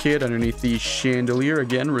wife, your kid underneath the chandelier.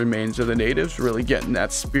 Again, remains of the natives, really getting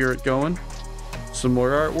that spirit going. Some more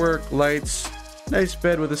artwork, lights, nice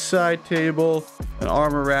bed with a side table, an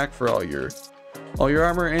armor rack for all your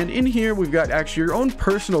armor, and in here we've got actually your own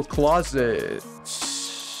personal closet.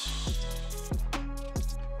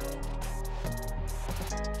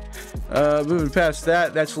 Moving past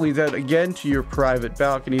that, that leads out again to your private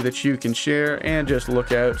balcony that you can share and just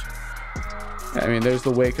look out. I mean, there's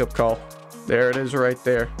the wake-up call. There it is right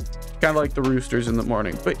there. Kind of like the roosters in the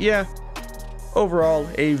morning. But yeah, overall,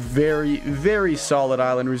 a very, very solid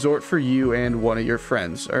island resort for you and one of your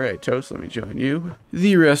friends. Alright, Toast, let me join you.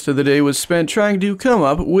 The rest of the day was spent trying to come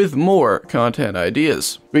up with more content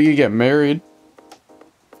ideas. We could get married.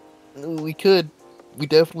 We could. We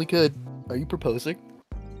definitely could. Are you proposing?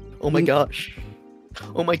 Oh my gosh.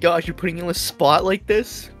 Oh my gosh, you're putting me on a spot like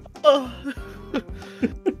this? Oh.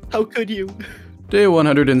 How could you? Day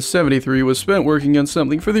 173 was spent working on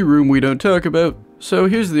something for the room we don't talk about. So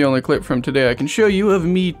here's the only clip from today I can show you of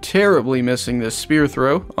me terribly missing this spear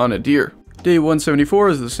throw on a deer. Day 174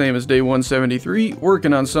 is the same as day 173,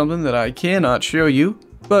 working on something that I cannot show you,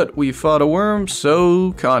 but we fought a worm,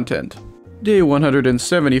 so content. Day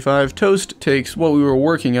 175, Toast takes what we were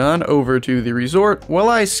working on over to the resort while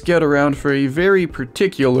I scout around for a very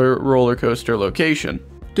particular roller coaster location.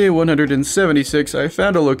 Day 176, I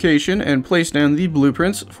found a location and placed down the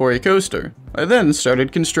blueprints for a coaster. I then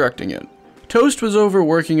started constructing it. Toast was over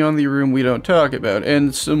working on the room we don't talk about,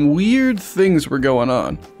 and some weird things were going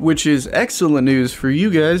on, which is excellent news for you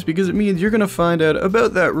guys because it means you're gonna find out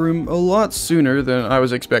about that room a lot sooner than I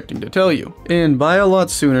was expecting to tell you. And by a lot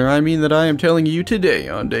sooner, I mean that I am telling you today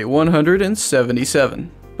on day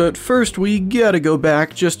 177. But first, we gotta go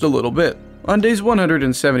back just a little bit. On days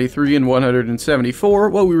 173 and 174,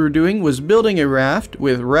 what we were doing was building a raft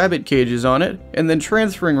with rabbit cages on it, and then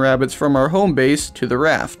transferring rabbits from our home base to the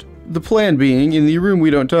raft. The plan being, in the room we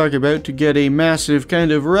don't talk about, to get a massive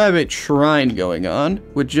kind of rabbit shrine going on,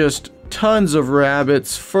 with just tons of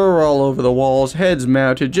rabbits, fur all over the walls, heads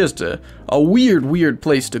mounted, just a weird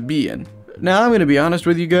place to be in. Now, I'm gonna be honest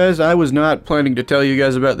with you guys, I was not planning to tell you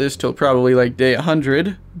guys about this till probably like day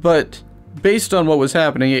 100, but based on what was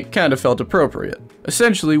happening, it kind of felt appropriate.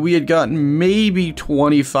 Essentially, we had gotten maybe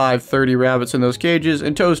 25-30 rabbits in those cages,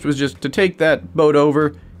 and Toast was just to take that boat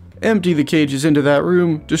over, empty the cages into that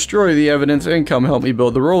room, destroy the evidence, and come help me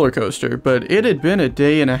build the roller coaster. But it had been a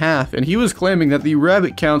day and a half, and he was claiming that the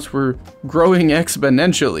rabbit counts were growing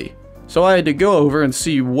exponentially. So I had to go over and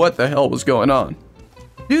see what the hell was going on.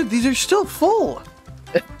 Dude, these are still full!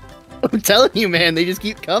 I'm telling you, man, they just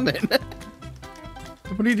keep coming.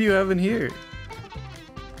 What do you have in here?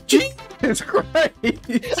 Jesus Christ!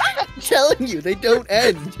 I'm telling you, they don't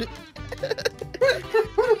end.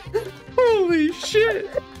 Holy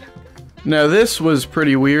shit! Now this was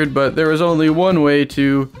pretty weird, but there was only one way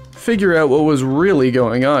to figure out what was really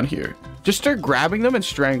going on here. Just start grabbing them and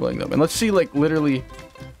strangling them, and let's see, like, literally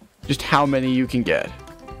just how many you can get.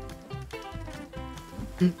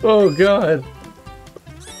 Oh god.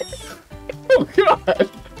 Oh god.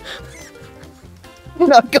 We're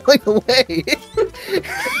not going away.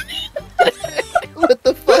 What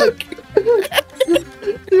the fuck?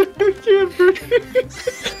 I can't breathe.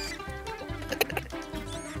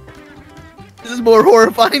 This is more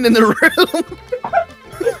horrifying than the room.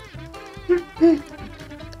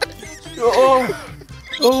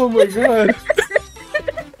 Oh my god.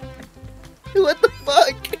 What the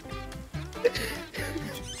fuck?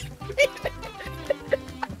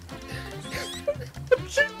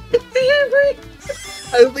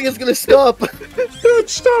 I don't think it's gonna stop.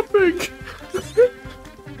 It's stopping.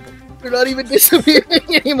 They're not even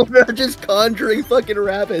disappearing anymore. They're just conjuring fucking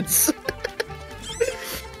rabbits.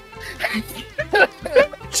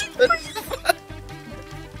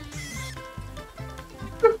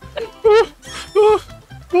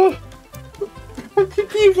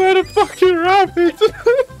 You've had a fucking rabbit.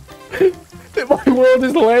 My world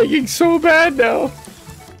is lagging so bad now.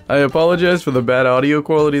 I apologize for the bad audio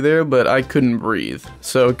quality there, but I couldn't breathe,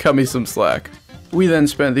 so cut me some slack. We then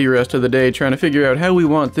spent the rest of the day trying to figure out how we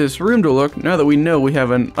want this room to look now that we know we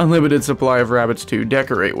have an unlimited supply of rabbits to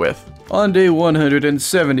decorate with. On day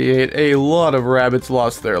 178, a lot of rabbits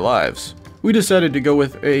lost their lives. We decided to go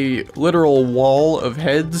with a literal wall of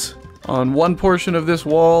heads on one portion of this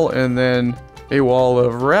wall and then a wall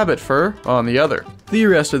of rabbit fur on the other. The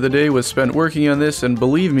rest of the day was spent working on this, and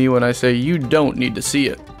believe me when I say you don't need to see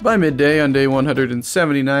it. By midday on day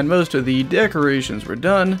 179, most of the decorations were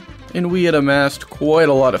done, and we had amassed quite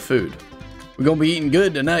a lot of food. We're gonna be eating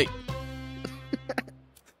good tonight.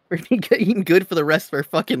 We're eating good for the rest of our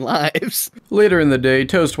fucking lives. Later in the day,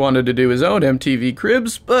 Toast wanted to do his own MTV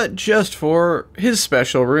Cribs, but just for his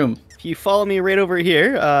special room. If you follow me right over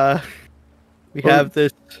here, we have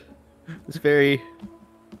this very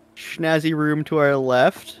snazzy room to our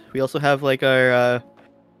left. We also have like our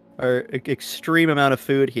extreme amount of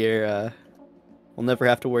food here. We'll never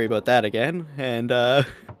have to worry about that again. And if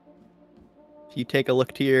you take a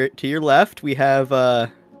look to your left, we have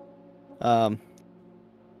and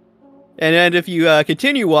if you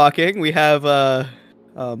continue walking, we have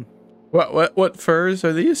What furs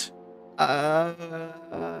are these?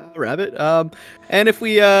 rabbit. And if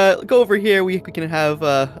we go over here, we can have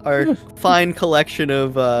our fine collection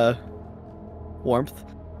of warmth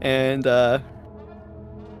and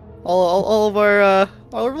all of our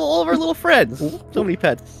little friends. So many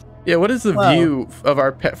pets. Yeah, what is the Wow. view of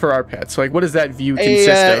our pets? Like, what does that view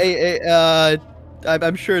consist of?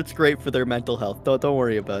 I'm sure it's great for their mental health. Don't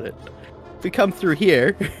worry about it. If we come through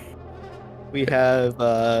here, we have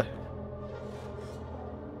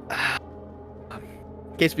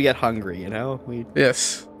in case we get hungry, you know, we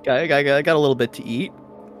Yes. got a little bit to eat,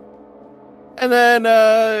 and then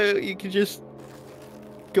you can just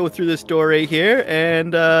go through this door right here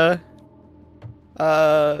and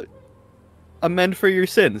amend for your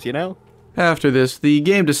sins, you know. After this, the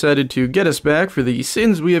game decided to get us back for the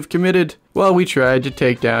sins we have committed while we tried to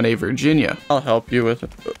take down a Virginia. I'll help you with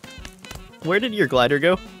it. Where did your glider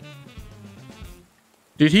go?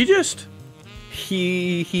 Did he just?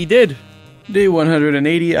 He did. Day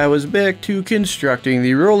 180, I was back to constructing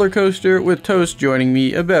the roller coaster, with Toast joining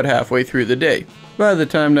me about halfway through the day. By the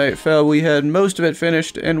time night fell, we had most of it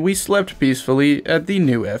finished, and we slept peacefully at the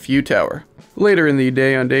new FU tower. Later in the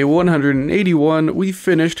day, on day 181, we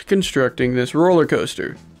finished constructing this roller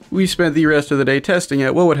coaster. We spent the rest of the day testing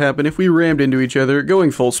out what would happen if we rammed into each other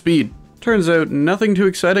going full speed. Turns out, nothing too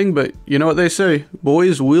exciting, but you know what they say,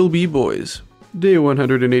 boys will be boys. Day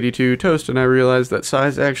 182, Toast and I realized that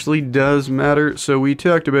size actually does matter, so we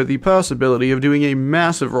talked about the possibility of doing a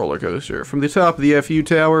massive roller coaster from the top of the FU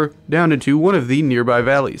tower down into one of the nearby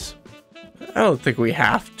valleys. I don't think we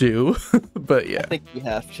have to, but yeah. I think we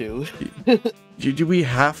have to. Do we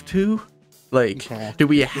have to? Like, do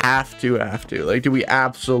we have to? Like, do we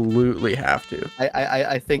absolutely have to?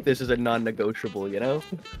 I think this is a non-negotiable, you know?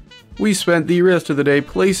 We spent the rest of the day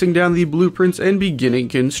placing down the blueprints and beginning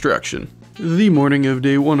construction. The morning of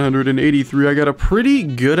day 183, I got a pretty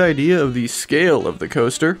good idea of the scale of the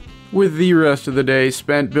coaster, with the rest of the day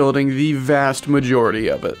spent building the vast majority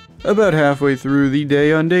of it. About halfway through the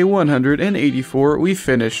day on day 184, we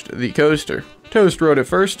finished the coaster. Toast rode it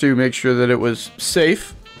first to make sure that it was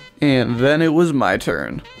safe, and then it was my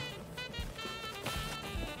turn.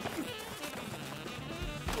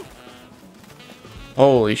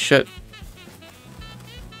 Holy shit.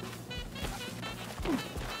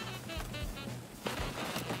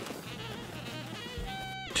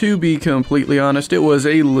 To be completely honest, it was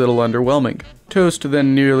a little underwhelming. Toast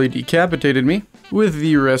then nearly decapitated me, with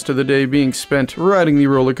the rest of the day being spent riding the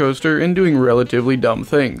roller coaster and doing relatively dumb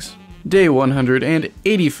things. Day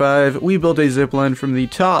 185, we built a zipline from the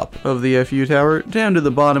top of the FU tower down to the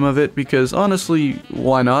bottom of it because honestly,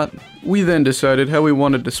 why not? We then decided how we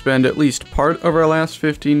wanted to spend at least part of our last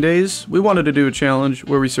 15 days. We wanted to do a challenge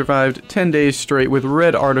where we survived 10 days straight with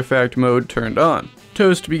red artifact mode turned on.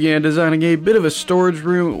 Toast began designing a bit of a storage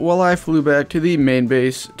room while I flew back to the main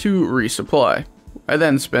base to resupply. I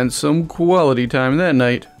then spent some quality time that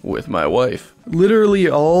night with my wife. Literally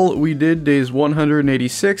all we did days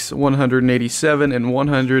 186, 187, and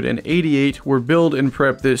 188 were build and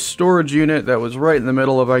prep this storage unit that was right in the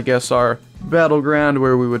middle of, I guess, our battleground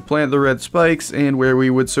where we would plant the red spikes and where we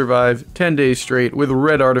would survive 10 days straight with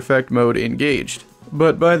red artifact mode engaged.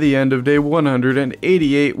 But by the end of day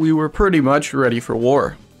 188, we were pretty much ready for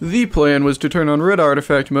war. The plan was to turn on red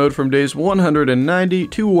artifact mode from days 190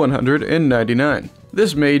 to 199.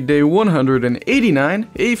 This made day 189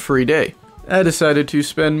 a free day. I decided to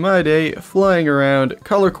spend my day flying around,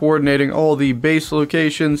 color coordinating all the base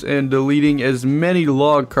locations, and deleting as many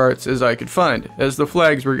log carts as I could find, as the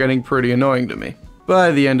flags were getting pretty annoying to me.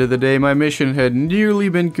 By the end of the day, my mission had nearly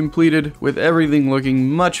been completed, with everything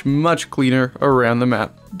looking much cleaner around the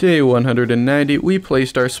map. Day 190, we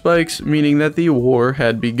placed our spikes, meaning that the war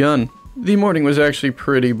had begun. The morning was actually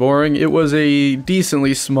pretty boring. It was a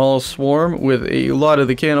decently small swarm, with a lot of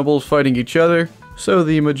the cannibals fighting each other, so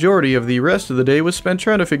the majority of the rest of the day was spent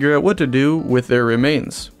trying to figure out what to do with their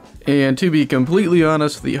remains. And to be completely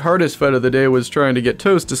honest, the hardest fight of the day was trying to get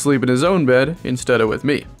Toast to sleep in his own bed instead of with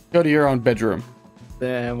me. Go to your own bedroom.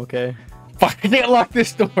 Damn, okay. Fuck, I can't lock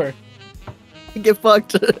this door. Get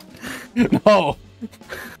fucked. No.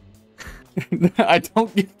 I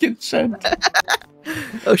don't get consent.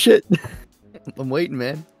 Oh shit. I'm waiting,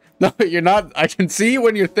 man. No, you're not. I can see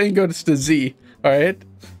when your thing goes to Z. Alright?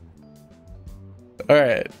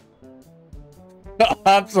 Alright.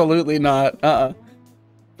 Absolutely not.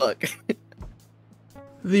 Fuck.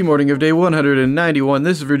 The morning of day 191,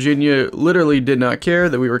 this Virginia literally did not care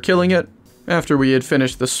that we were killing it. After we had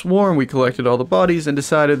finished the swarm, we collected all the bodies and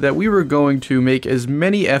decided that we were going to make as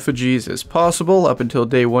many effigies as possible up until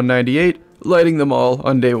day 198, lighting them all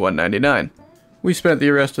on day 199. We spent the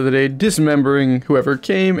rest of the day dismembering whoever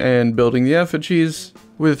came and building the effigies,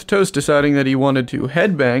 with Toast deciding that he wanted to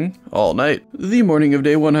headbang all night. The morning of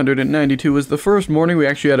day 192 was the first morning we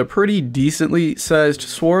actually had a pretty decently sized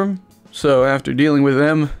swarm, so after dealing with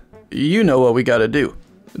them, you know what we gotta do.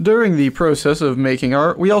 During the process of making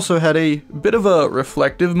art, we also had a bit of a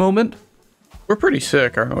reflective moment. We're pretty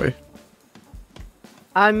sick, aren't we?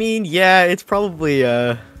 I mean, yeah, it's probably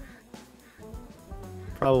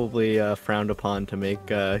frowned upon to make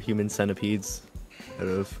human centipedes out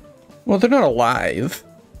of. Well, they're not alive,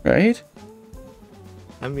 right?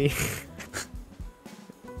 I mean,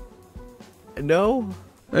 no.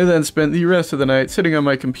 I then spent the rest of the night sitting on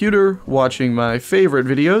my computer, watching my favorite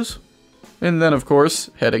videos, and then of course,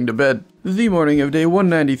 heading to bed. The morning of day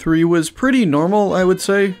 193 was pretty normal, I would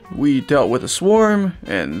say. We dealt with a swarm,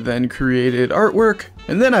 and then created artwork,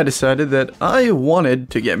 and then I decided that I wanted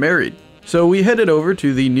to get married. So we headed over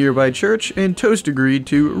to the nearby church, and Toast agreed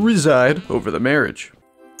to reside over the marriage.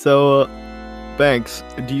 So, Banks,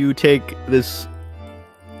 do you take this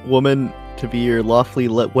woman to be your lawfully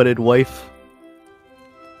wedded wife?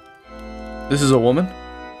 This is a woman?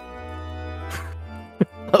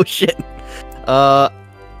 Oh shit.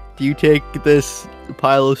 Do you take this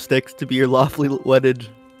pile of sticks to be your lawfully wedded?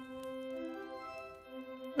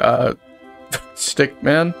 Stick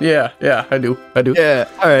man? Yeah, I do. Yeah,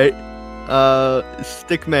 alright.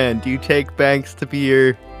 Stickman, do you take Banks to be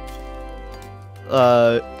your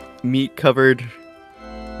meat covered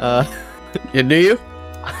Yeah, do you?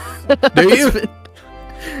 Do you?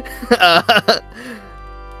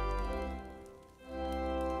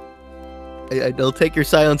 I'll take your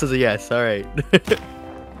silence as a yes, alright.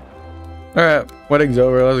 Alright, wedding's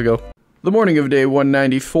over, let's go. The morning of day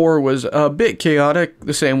 194 was a bit chaotic,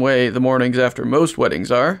 the same way the mornings after most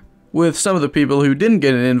weddings are, with some of the people who didn't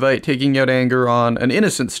get an invite taking out anger on an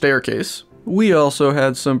innocent staircase. We also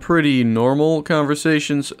had some pretty normal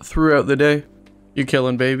conversations throughout the day. You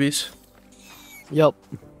killing babies? Yup.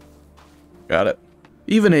 Got it.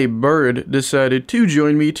 Even a bird decided to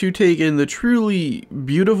join me to take in the truly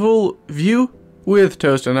beautiful view, with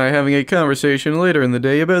Toast and I having a conversation later in the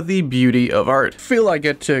day about the beauty of art. I feel I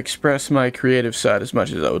get to express my creative side as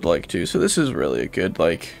much as I would like to, so this is really a good,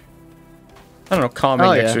 like, I don't know,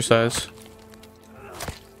 calming exercise.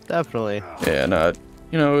 Definitely. Yeah, and,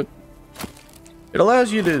 you know, it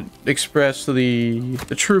allows you to express the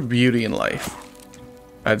true beauty in life,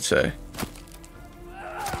 I'd say.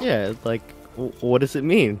 Yeah, like, what does it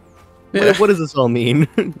mean? Yeah. What does this all mean?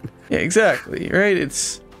 Yeah, exactly, right?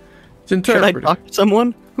 It's Can I interpretive. talk to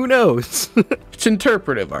someone? Who knows? It's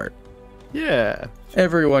interpretive art. Yeah.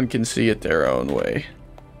 Everyone can see it their own way.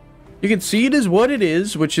 You can see it as what it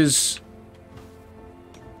is, which is,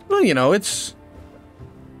 well, you know, it's,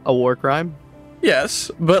 A war crime?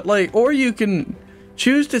 yes, but like, or you can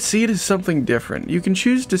choose to see it as something different. You can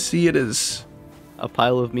choose to see it as A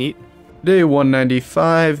pile of meat? day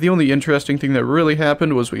 195. The only interesting thing that really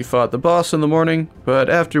happened was we fought the boss in the morning,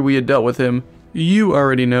 but after we had dealt with him, you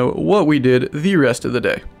already know what we did the rest of the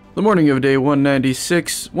day. The morning of day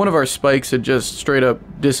 196, one of our spikes had just straight up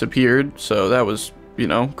disappeared, so that was, you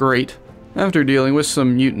know, great. After dealing with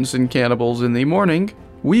some mutants and cannibals in the morning,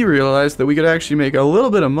 we realized that we could actually make a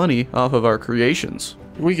little bit of money off of our creations.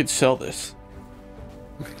 We could sell this.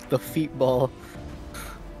 The feet ball.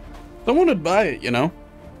 Someone would buy it, you know?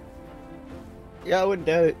 Yeah, I wouldn't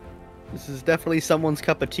doubt it. This is definitely someone's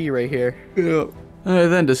cup of tea right here. Yeah. I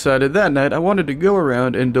then decided that night I wanted to go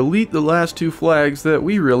around and delete the last 2 flags that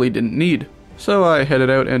we really didn't need. So I headed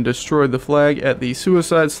out and destroyed the flag at the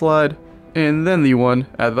suicide slide, and then the one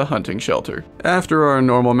at the hunting shelter. After our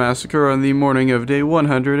normal massacre on the morning of day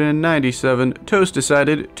 197, Toast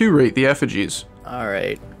decided to rate the effigies.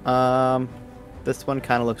 Alright, this one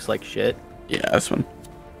kind of looks like shit. Yeah, this one.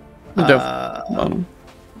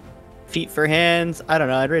 Feet for hands, I don't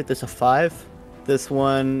know, I'd rate this a 5. This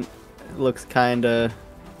one looks kind of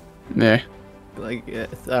Nah. like, I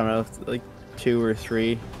don't know, like 2 or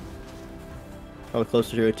 3. Probably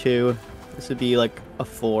closer to a 2. This would be like a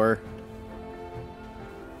 4.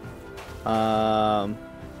 5.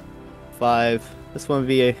 This one would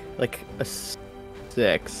be like a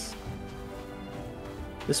 6.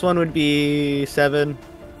 This one would be 7.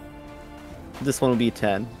 This one would be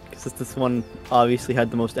 10. Because this one obviously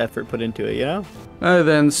had the most effort put into it, you know? I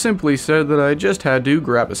then simply said that I just had to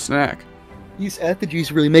grab a snack. These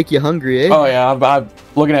effigies really make you hungry, eh? Oh yeah, I'm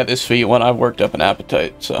looking at this feet when I've worked up an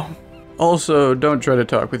appetite, so. Also, don't try to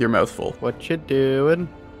talk with your mouth full. What you doing?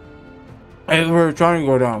 Hey, we're trying to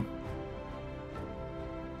go down.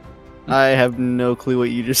 I have no clue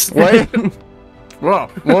what you just said. Wait.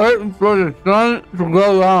 Well, wait for the sun to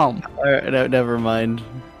go down. Alright, no, never mind.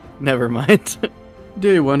 Never mind.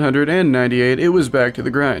 Day 198, it was back to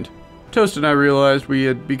the grind. Toast and I realized we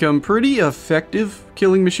had become pretty effective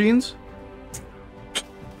killing machines.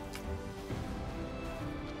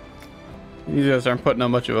 You guys aren't putting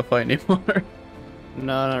on much of a fight anymore.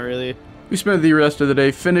 No, not really. We spent the rest of the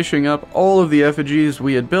day finishing up all of the effigies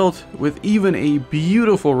we had built, with even a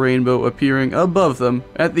beautiful rainbow appearing above them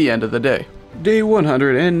at the end of the day. Day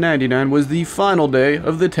 199 was the final day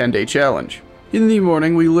of the 10-day challenge. In the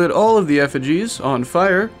morning, we lit all of the effigies on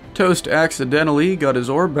fire. Toast accidentally got his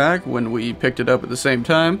orb back when we picked it up at the same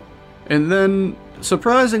time. And then,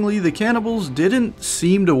 surprisingly, the cannibals didn't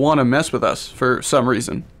seem to want to mess with us for some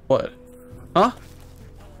reason. What? Huh?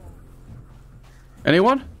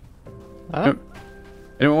 Anyone? Huh?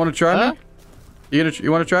 Anyone want to try me?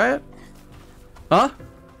 You want to try it? Huh?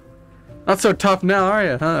 Not so tough now, are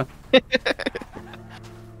you? Huh?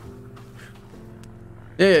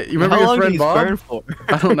 Yeah, you remember How your long friend do these Bob? burn for?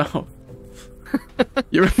 I don't know.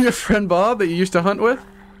 You remember your friend Bob that you used to hunt with?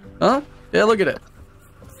 Huh? Yeah, look at it.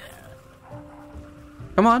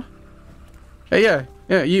 Come on. Hey,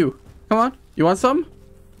 yeah, you. Come on. You want some?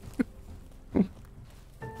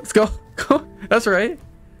 Let's go. Go. That's right.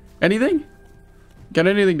 Anything? Got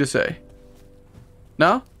anything to say?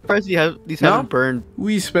 No? Surprised these No? haven't burned.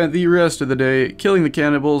 We spent the rest of the day killing the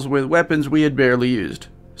cannibals with weapons we had barely used,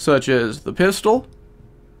 such as the pistol,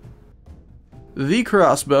 the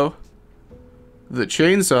crossbow, the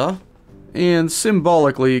chainsaw, and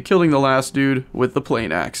symbolically killing the last dude with the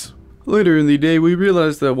plane axe. Later in the day, we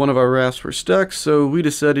realized that one of our rafts were stuck, so we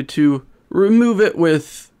decided to remove it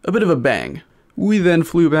with a bit of a bang. We then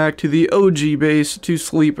flew back to the OG base to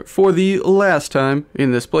sleep for the last time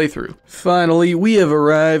in this playthrough. Finally, we have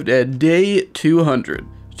arrived at day 200.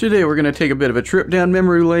 Today we're going to take a bit of a trip down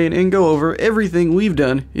memory lane and go over everything we've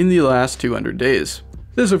done in the last 200 days.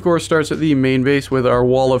 This of course starts at the main base with our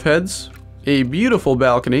wall of heads, a beautiful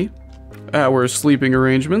balcony, our sleeping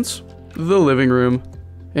arrangements, the living room,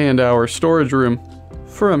 and our storage room.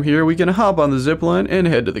 From here we can hop on the zipline and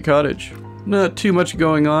head to the cottage. Not too much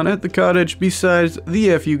going on at the cottage besides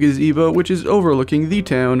the FU gazebo, which is overlooking the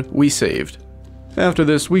town we saved. After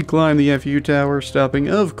this, we climb the FU tower, stopping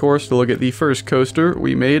of course to look at the first coaster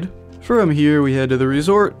we made. From here we head to the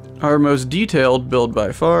resort, our most detailed build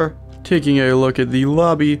by far, taking a look at the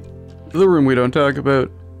lobby, the room we don't talk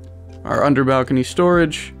about, our under balcony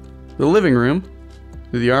storage, the living room,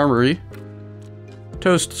 the armory,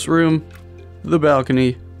 Toast's room, the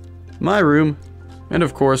balcony, my room, and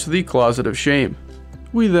of course the Closet of Shame.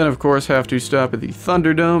 We then of course have to stop at the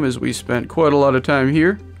Thunderdome as we spent quite a lot of time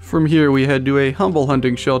here. From here we head to a humble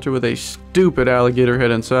hunting shelter with a stupid alligator head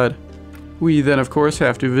inside. We then of course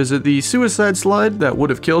have to visit the suicide slide that would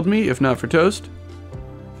have killed me if not for Toast,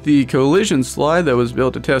 the collision slide that was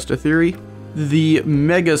built to test a theory, the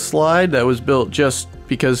mega slide that was built just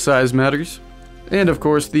because size matters, and of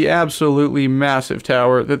course the absolutely massive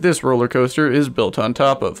tower that this roller coaster is built on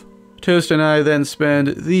top of. Toast and I then spend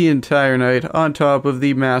the entire night on top of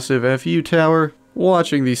the massive FU tower,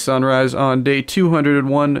 watching the sunrise on day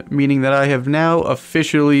 201, meaning that I have now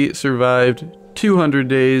officially survived 200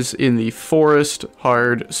 days in the forest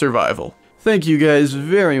hard survival. Thank you guys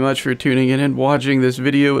very much for tuning in and watching this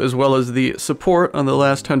video, as well as the support on the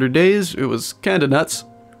last 100 days. It was kinda nuts.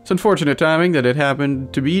 It's unfortunate timing that it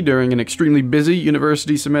happened to be during an extremely busy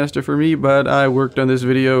university semester for me, but I worked on this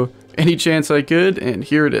video any chance I could, and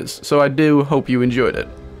here it is. So I do hope you enjoyed it.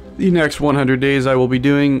 The next 100 days I will be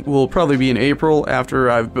doing will probably be in April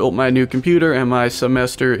after I've built my new computer and my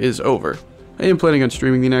semester is over. I am planning on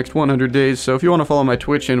streaming the next 100 days, so if you want to follow my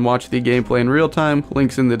Twitch and watch the gameplay in real time,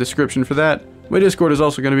 links in the description for that. My Discord is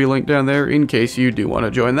also going to be linked down there in case you do want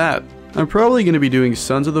to join that. I'm probably going to be doing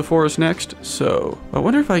Sons of the Forest next, so I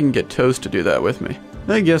wonder if I can get Toast to do that with me.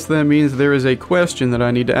 I guess that means there is a question that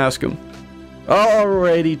I need to ask him.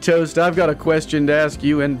 Alrighty, Toast, I've got a question to ask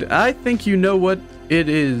you, and I think you know what it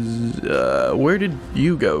is. Where did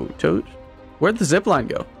you go, Toast? Where'd the zipline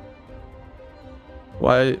go?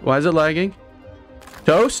 Why is it lagging?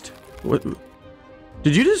 Toast? What?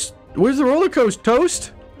 Did you just... Where's the roller coaster,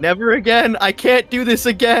 Toast? Never again. I can't do this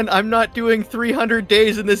again. I'm not doing 300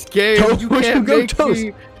 days in this game. Toast, You where'd you can't go, make Toast?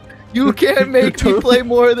 me. You can't make me Toast? play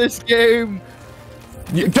more of this game.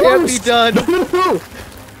 It can't be done. No.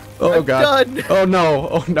 Oh I'm god. done. Oh no.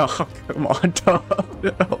 Oh no. Come on, Toast.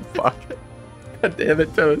 Oh fuck. God damn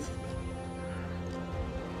it, Toast.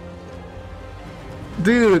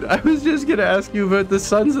 Dude, I was just gonna ask you about the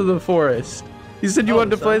Sons of the Forest. You said you Oh,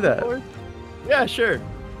 wanted to play Sons of that. the Forest? Yeah, sure.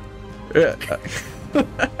 Yeah.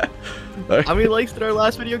 How many likes did our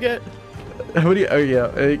last video get? How many? Oh yeah,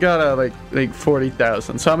 it got like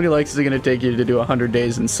 40,000. So how many likes is it gonna take you to do 100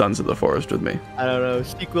 days in Sons of the Forest with me? I don't know.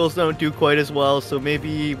 Sequels don't do quite as well, so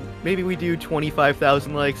maybe we do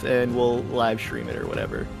 25,000 likes and we'll live stream it or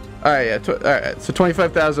whatever. All right, yeah. All right, so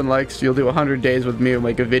 25,000 likes. You'll do 100 days with me. We'll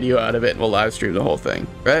make a video out of it, and we'll live stream the whole thing,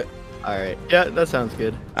 right? All right. Yeah, that sounds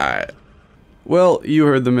good. All right. Well, you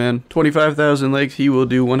heard the man. 25,000 likes. He will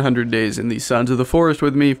do 100 days in the Sons of the Forest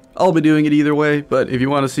with me. I'll be doing it either way, but if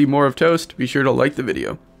you want to see more of Toast, be sure to like the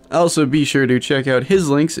video. Also, be sure to check out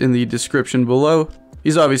his links in the description below.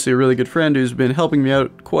 He's obviously a really good friend who's been helping me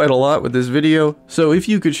out quite a lot with this video, so if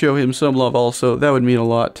you could show him some love also, that would mean a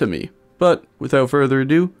lot to me. But without further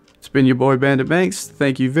ado, it's been your boy Bandit Banks.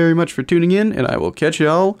 Thank you very much for tuning in, and I will catch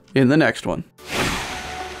y'all in the next one.